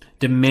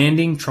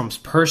 demanding Trump's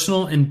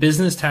personal and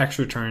business tax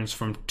returns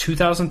from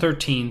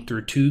 2013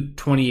 through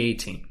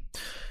 2018.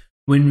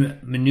 When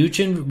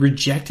Mnuchin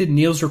rejected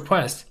Neal's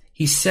request,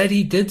 he said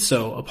he did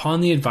so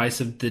upon the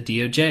advice of the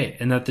DOJ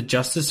and that the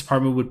Justice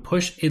Department would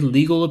push a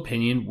legal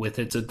opinion with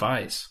its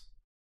advice.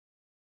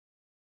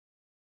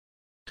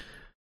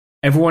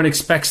 Everyone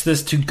expects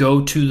this to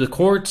go to the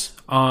courts,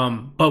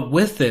 but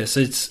with this,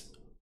 it's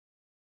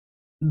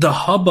the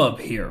hubbub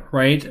here,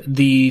 right?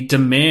 The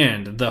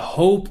demand, the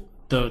hope,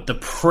 the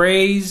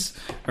praise,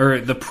 or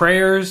the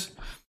prayers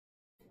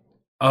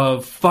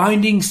of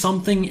finding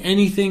something,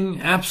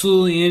 anything,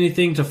 absolutely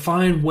anything, to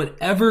find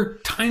whatever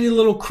tiny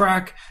little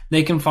crack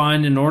they can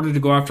find in order to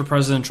go after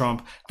President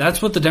Trump.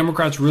 That's what the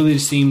Democrats really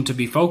seem to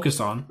be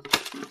focused on.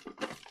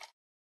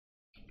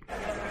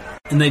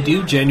 And they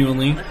do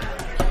genuinely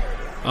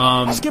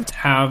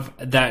have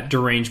that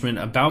derangement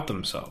about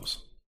themselves.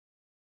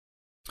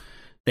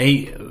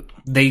 They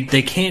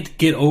can't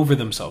get over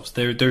themselves.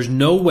 There's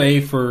no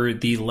way for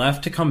the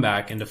left to come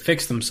back and to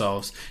fix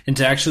themselves and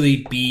to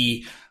actually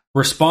be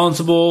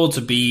responsible,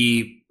 to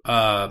be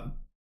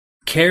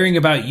caring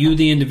about you,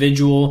 the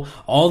individual.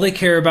 All they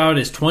care about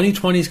is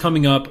 2020 is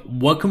coming up.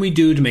 What can we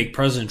do to make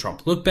President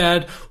Trump look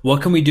bad?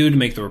 What can we do to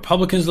make the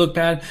Republicans look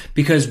bad?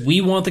 Because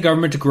we want the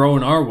government to grow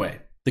in our way.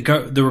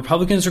 The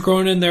Republicans are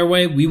growing in their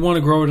way. We want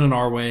to grow it in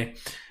our way.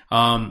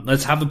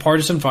 Let's have the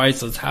partisan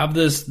fights. Let's have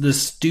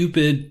this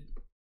stupid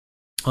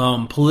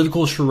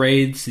political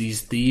charades,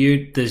 these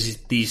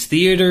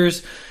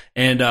theaters,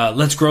 and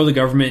let's grow the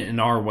government in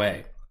our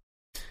way.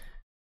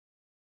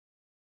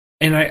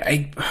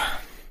 And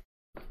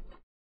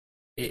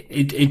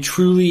it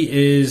truly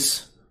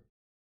is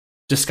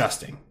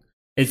disgusting.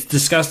 It's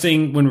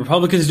disgusting when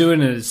Republicans do it,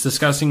 and it's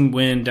disgusting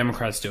when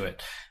Democrats do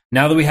it.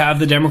 Now that we have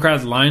the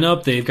Democrats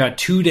lineup, they've got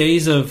 2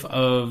 days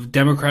of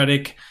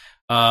Democratic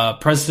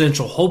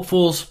presidential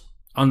hopefuls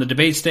on the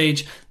debate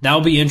stage.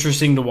 That'll be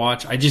interesting to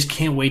watch. I just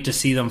can't wait to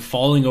see them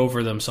falling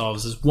over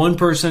themselves. As one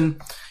person,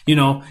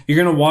 you're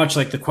going to watch,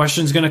 like, the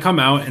question's going to come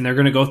out and they're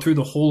going to go through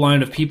the whole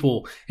line of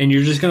people, and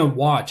you're just going to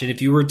watch. And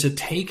if you were to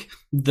take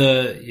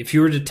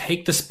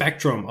the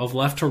spectrum of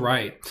left to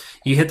right,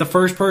 you hit the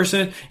first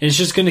person and it's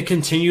just going to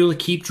continually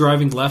keep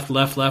driving left.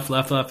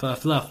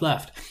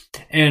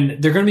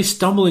 And they're going to be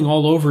stumbling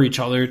all over each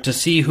other to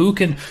see who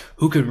can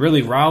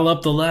really rile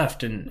up the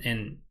left.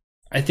 And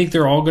I think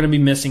they're all going to be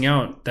missing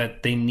out,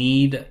 that they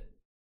need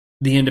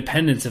the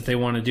independents if they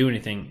want to do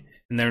anything,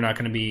 and they're not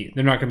going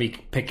to be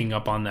picking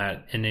up on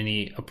that in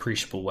any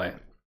appreciable way.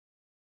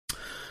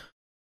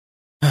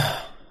 All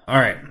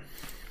right.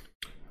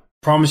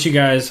 Promise you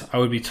guys I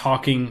would be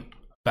talking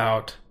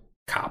about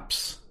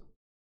cops.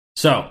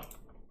 So,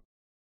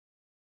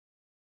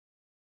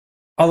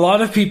 a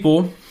lot of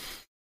people,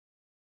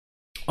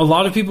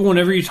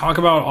 whenever you talk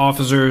about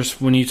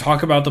officers, when you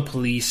talk about the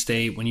police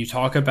state, when you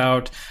talk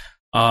about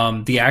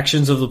the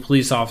actions of the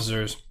police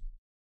officers,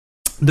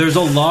 there's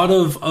a lot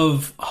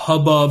of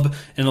hubbub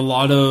and a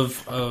lot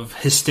of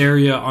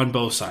hysteria on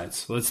both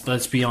sides.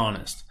 Let's be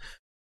honest.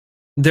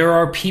 There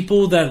are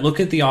people that look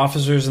at the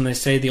officers and they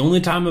say the only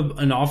time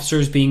an officer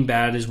is being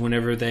bad is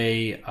whenever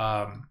they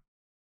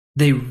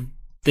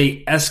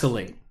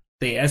escalate.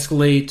 They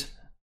escalate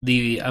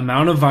the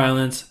amount of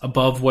violence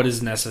above what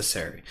is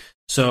necessary.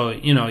 So,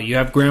 you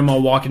have grandma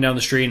walking down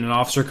the street and an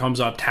officer comes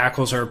up,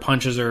 tackles her,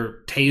 punches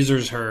her,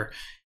 tasers her,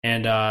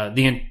 and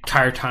the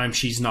entire time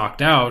she's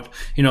knocked out,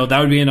 that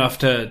would be enough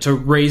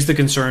to raise the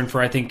concern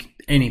for, I think,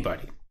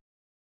 anybody.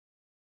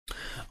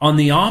 On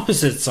the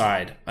opposite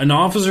side, an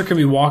officer can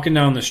be walking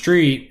down the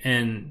street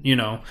and,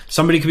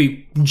 somebody could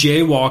be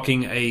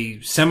jaywalking,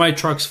 a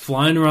semi-truck's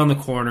flying around the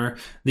corner.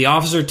 The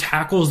officer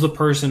tackles the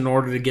person in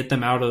order to get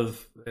them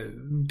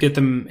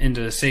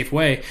into a safe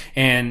way.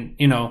 And,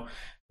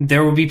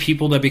 there will be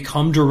people that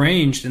become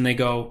deranged and they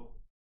go,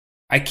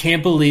 I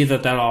can't believe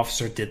that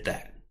officer did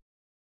that.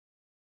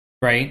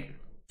 Right?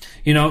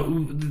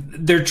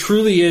 There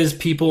truly is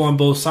people on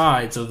both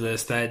sides of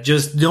this that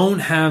just don't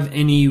have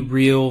any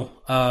real,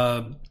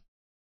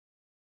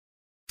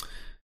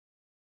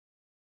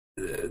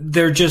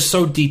 they're just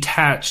so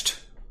detached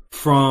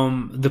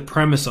from the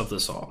premise of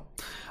this all.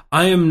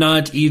 I am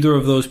not either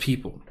of those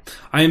people.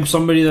 I am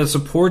somebody that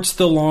supports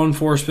the law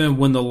enforcement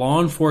when the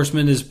law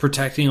enforcement is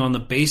protecting on the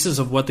basis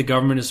of what the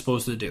government is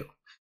supposed to do.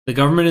 The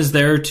government is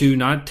there to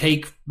not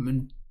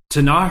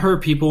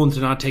hurt people and to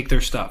not take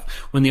their stuff.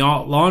 When the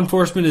law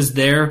enforcement is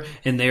there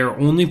and they are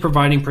only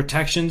providing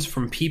protections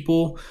from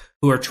people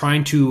who are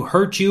trying to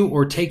hurt you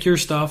or take your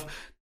stuff,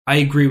 I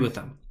agree with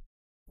them.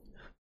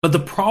 But the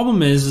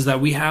problem is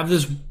that we have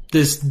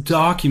this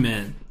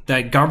document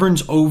that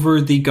governs over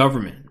the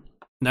government.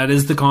 And that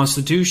is the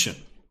Constitution.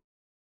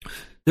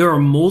 There are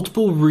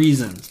multiple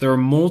reasons. There are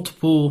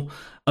multiple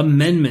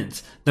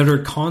amendments that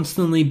are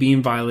constantly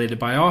being violated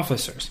by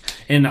officers.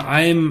 And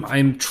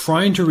I'm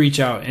trying to reach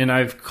out, and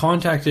I've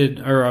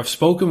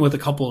spoken with a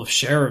couple of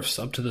sheriffs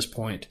up to this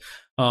point.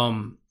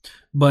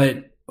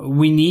 But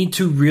we need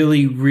to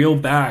really reel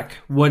back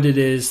what it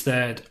is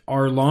that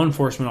our law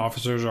enforcement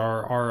officers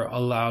are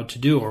allowed to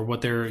do, or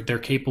what they're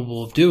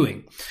capable of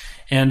doing.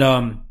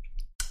 And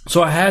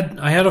so I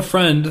had a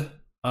friend,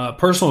 a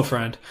personal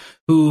friend,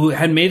 who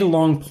had made a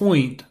long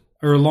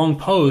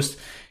post.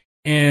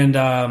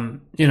 And,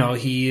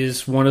 he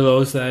is one of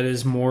those that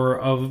is more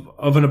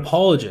of an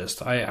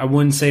apologist. I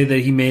wouldn't say that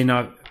he may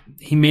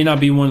not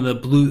be one of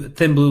the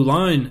thin blue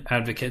line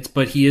advocates,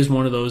 but he is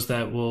one of those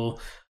that will,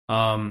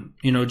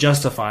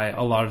 justify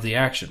a lot of the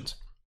actions.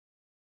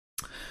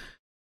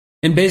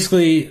 And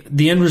basically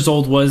the end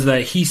result was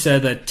that he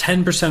said that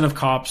 10% of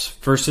cops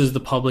versus the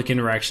public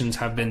interactions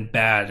have been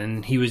bad.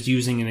 And he was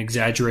using an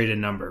exaggerated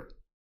number.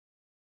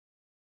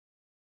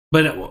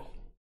 But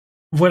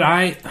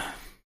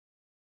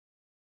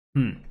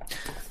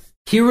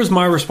here was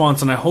my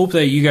response, and I hope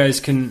that you guys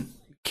can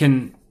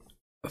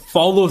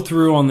follow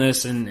through on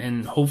this,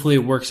 and hopefully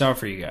it works out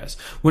for you guys.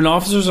 When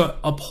officers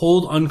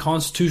uphold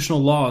unconstitutional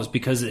laws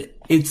because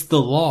it's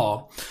the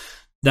law,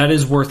 that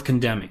is worth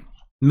condemning.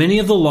 Many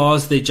of the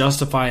laws they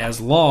justify as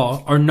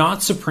law are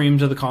not supreme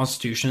to the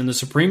Constitution, and the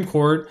Supreme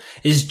Court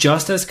is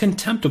just as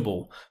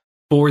contemptible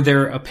for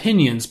their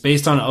opinions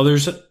based on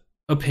others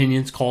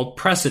opinions called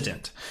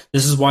precedent.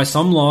 This is why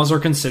some laws are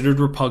considered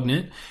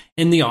repugnant,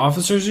 and the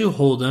officers who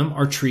hold them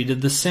are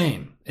treated the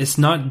same. It's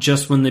not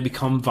just when they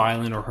become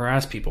violent or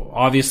harass people.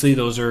 Obviously,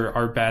 those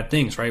are bad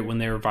things, right? When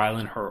they're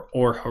violent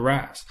or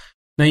harass.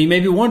 Now, you may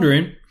be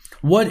wondering,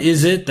 what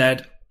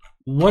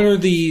are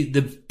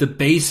the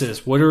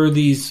basis? What are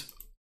these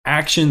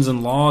actions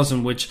and laws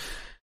in which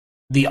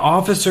the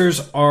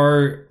officers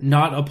are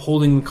not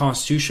upholding the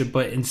Constitution,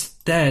 but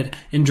instead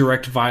in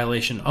direct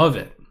violation of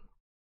it?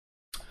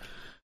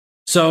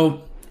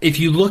 So, if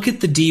you look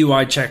at the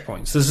DUI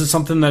checkpoints, this is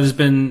something that has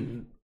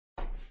been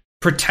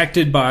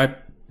protected by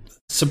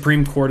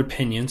Supreme Court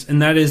opinions,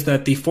 and that is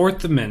that the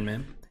Fourth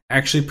Amendment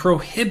actually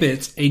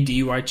prohibits a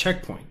DUI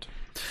checkpoint.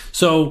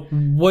 So,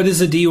 what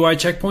is a DUI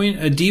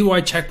checkpoint? A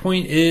DUI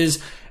checkpoint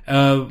is,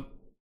 of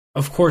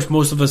course,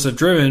 most of us have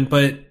driven,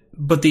 but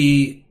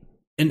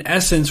in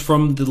essence,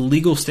 from the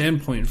legal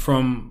standpoint,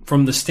 from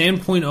the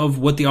standpoint of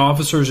what the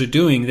officers are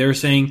doing, they're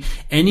saying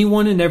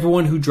anyone and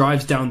everyone who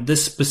drives down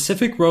this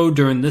specific road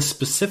during this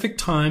specific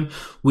time,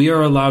 we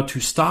are allowed to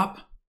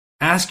stop,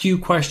 ask you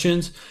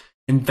questions,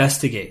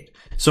 investigate.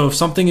 So if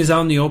something is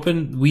out in the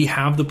open, we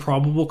have the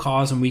probable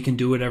cause and we can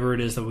do whatever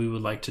it is that we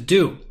would like to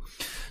do.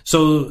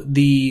 So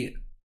this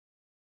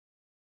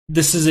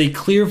is a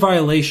clear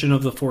violation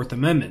of the Fourth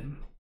Amendment.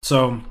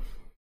 So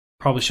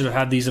probably should have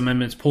had these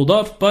amendments pulled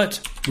up,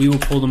 but we will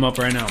pull them up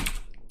right now.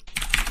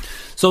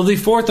 So the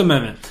Fourth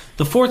Amendment.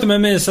 The Fourth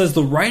Amendment, it says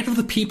the right of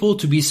the people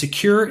to be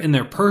secure in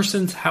their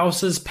persons,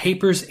 houses,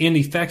 papers, and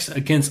effects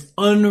against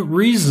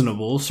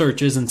unreasonable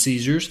searches and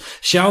seizures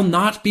shall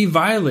not be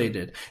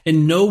violated,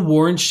 and no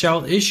warrant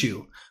shall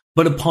issue.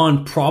 But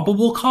upon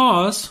probable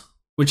cause,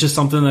 which is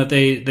something that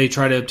they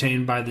try to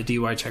obtain by the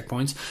DUI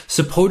checkpoints,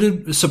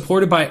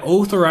 supported by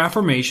oath or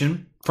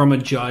affirmation from a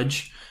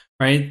judge,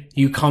 right?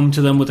 You come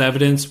to them with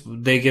evidence.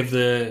 They give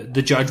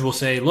the judge will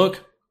say,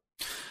 look,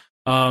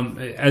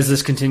 as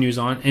this continues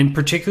on, and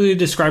particularly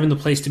describing the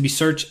place to be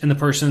searched and the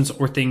persons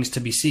or things to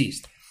be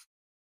seized.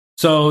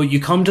 So you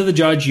come to the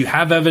judge, you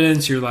have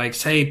evidence, you're like,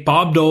 say,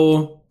 Bob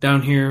Dole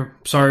down here.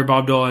 Sorry,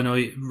 Bob Dole, I know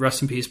you,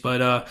 rest in peace,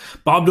 but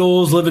Bob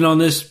Dole's living on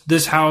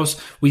this house.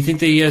 We think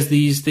that he has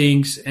these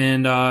things,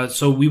 and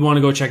so we want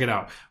to go check it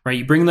out, right?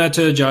 You bring that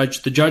to the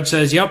judge. The judge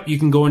says, yep, you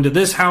can go into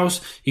this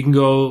house. You can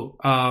go,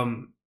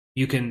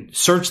 you can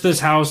search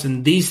this house,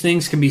 and these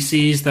things can be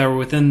seized that are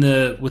within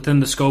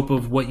the scope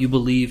of what you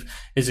believe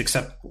is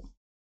acceptable.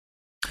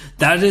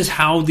 That is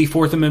how the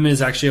Fourth Amendment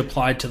is actually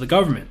applied to the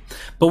government.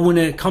 But when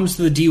it comes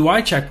to the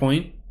DUI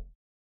checkpoint,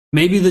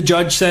 maybe the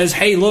judge says,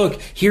 hey, look,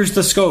 here's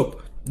the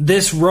scope.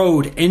 This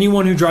road,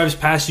 anyone who drives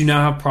past you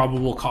now have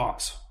probable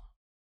cause.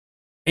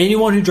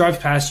 Anyone who drives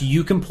past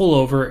you can pull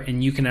over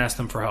and you can ask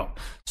them for help.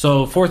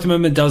 So Fourth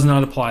Amendment does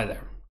not apply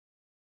there.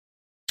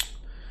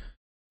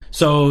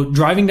 So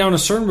driving down a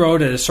certain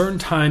road at a certain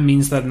time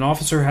means that an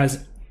officer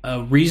has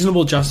a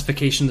reasonable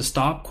justification to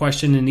stop,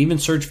 question, and even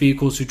search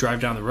vehicles who drive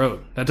down the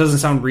road. That doesn't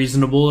sound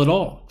reasonable at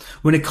all.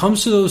 When it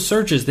comes to those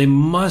searches, they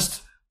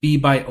must be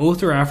by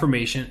oath or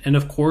affirmation, and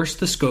of course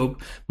the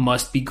scope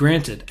must be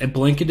granted. A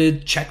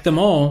blanketed check them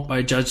all by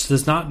a judge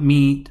does not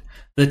meet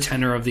the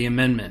tenor of the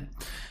amendment.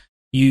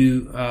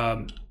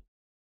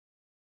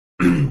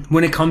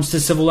 When it comes to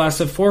civil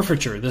asset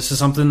forfeiture, this is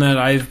something that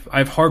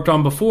I've harped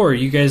on before. I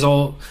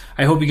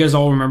hope you guys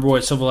all remember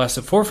what civil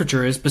asset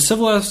forfeiture is. But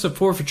civil asset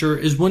forfeiture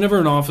is whenever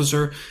an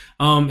officer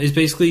is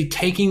basically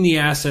taking the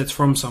assets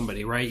from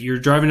somebody, right? You're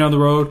driving down the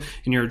road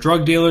and you're a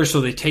drug dealer,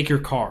 so they take your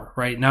car,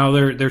 right? Now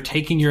they're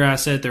taking your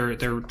asset.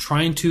 They're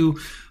trying to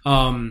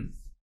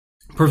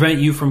prevent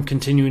you from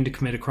continuing to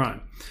commit a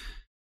crime.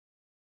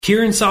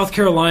 Here in South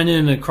Carolina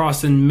and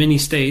across in many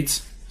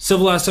states,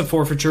 civil asset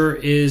forfeiture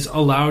is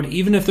allowed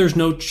even if there's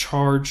no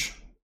charge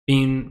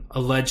being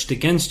alleged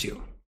against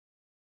you.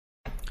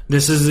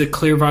 This is a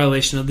clear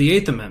violation of the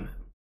Eighth Amendment.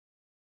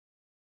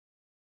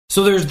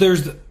 So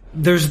there's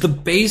the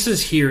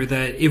basis here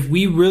that if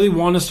we really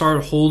want to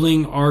start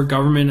holding our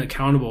government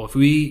accountable,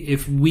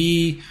 if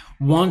we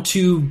want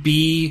to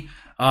be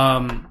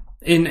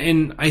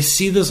and I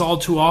see this all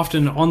too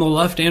often on the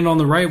left and on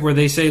the right where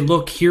they say,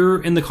 look,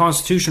 here in the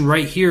Constitution,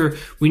 right here,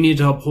 we need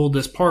to uphold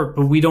this part,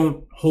 but we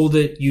don't hold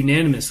it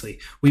unanimously.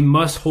 We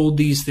must hold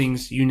these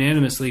things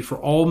unanimously for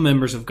all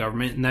members of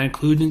government, and that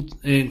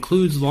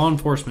includes law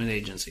enforcement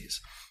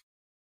agencies.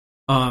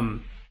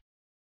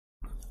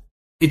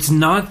 It's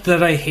not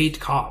that I hate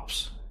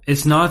cops.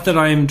 It's not that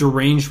I am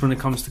deranged when it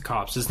comes to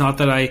cops. It's not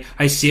that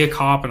I see a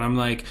cop and I'm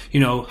like,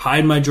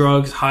 hide my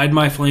drugs, hide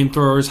my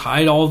flamethrowers,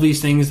 hide all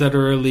these things that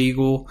are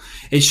illegal.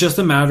 It's just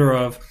a matter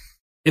of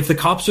if the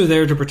cops are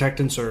there to protect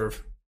and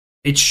serve,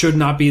 it should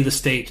not be the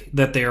state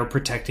that they are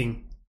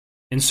protecting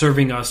and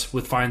serving us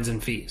with fines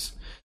and fees.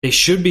 They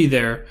should be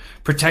there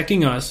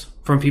protecting us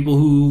from people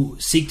who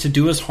seek to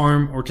do us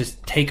harm or to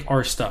take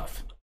our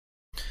stuff.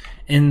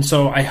 And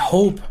so I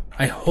hope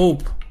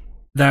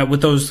that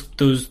with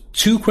those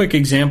two quick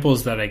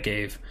examples that I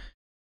gave,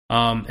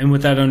 and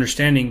with that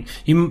understanding,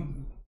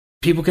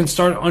 people can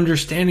start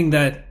understanding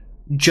that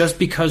just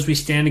because we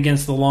stand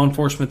against the law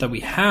enforcement that we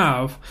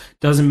have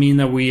doesn't mean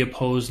that we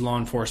oppose law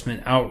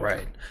enforcement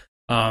outright.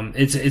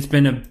 It's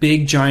been a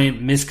big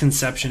giant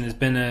misconception. It's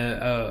been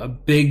a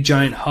big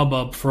giant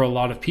hubbub for a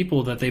lot of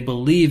people that they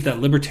believe that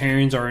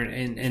libertarians are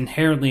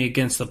inherently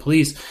against the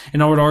police.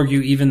 And I would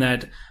argue even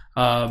that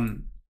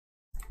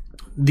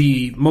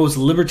the most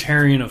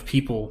libertarian of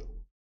people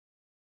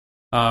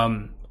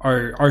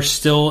are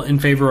still in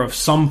favor of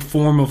some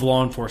form of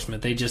law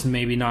enforcement. They just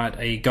maybe not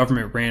a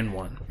government ran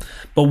one.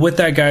 But with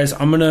that, guys,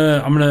 I'm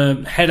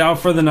gonna head out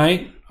for the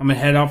night. I'm gonna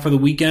head out for the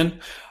weekend.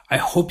 I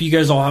hope you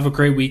guys all have a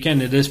great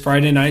weekend. It is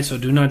Friday night, so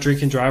do not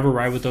drink and drive or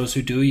ride with those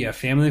who do. You have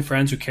family and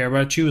friends who care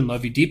about you and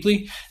love you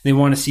deeply. They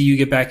want to see you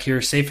get back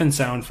here safe and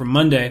sound for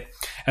Monday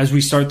as we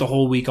start the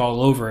whole week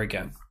all over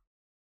again.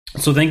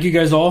 So thank you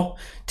guys all.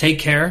 Take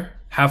care.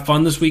 Have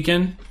fun this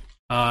weekend.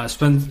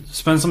 Spend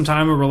some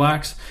time and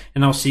relax,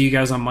 and I'll see you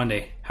guys on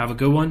Monday. Have a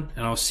good one,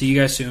 and I'll see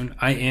you guys soon.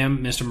 I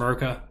am Mr.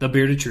 America, the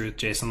Bearded Truth,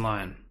 Jason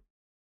Lyon.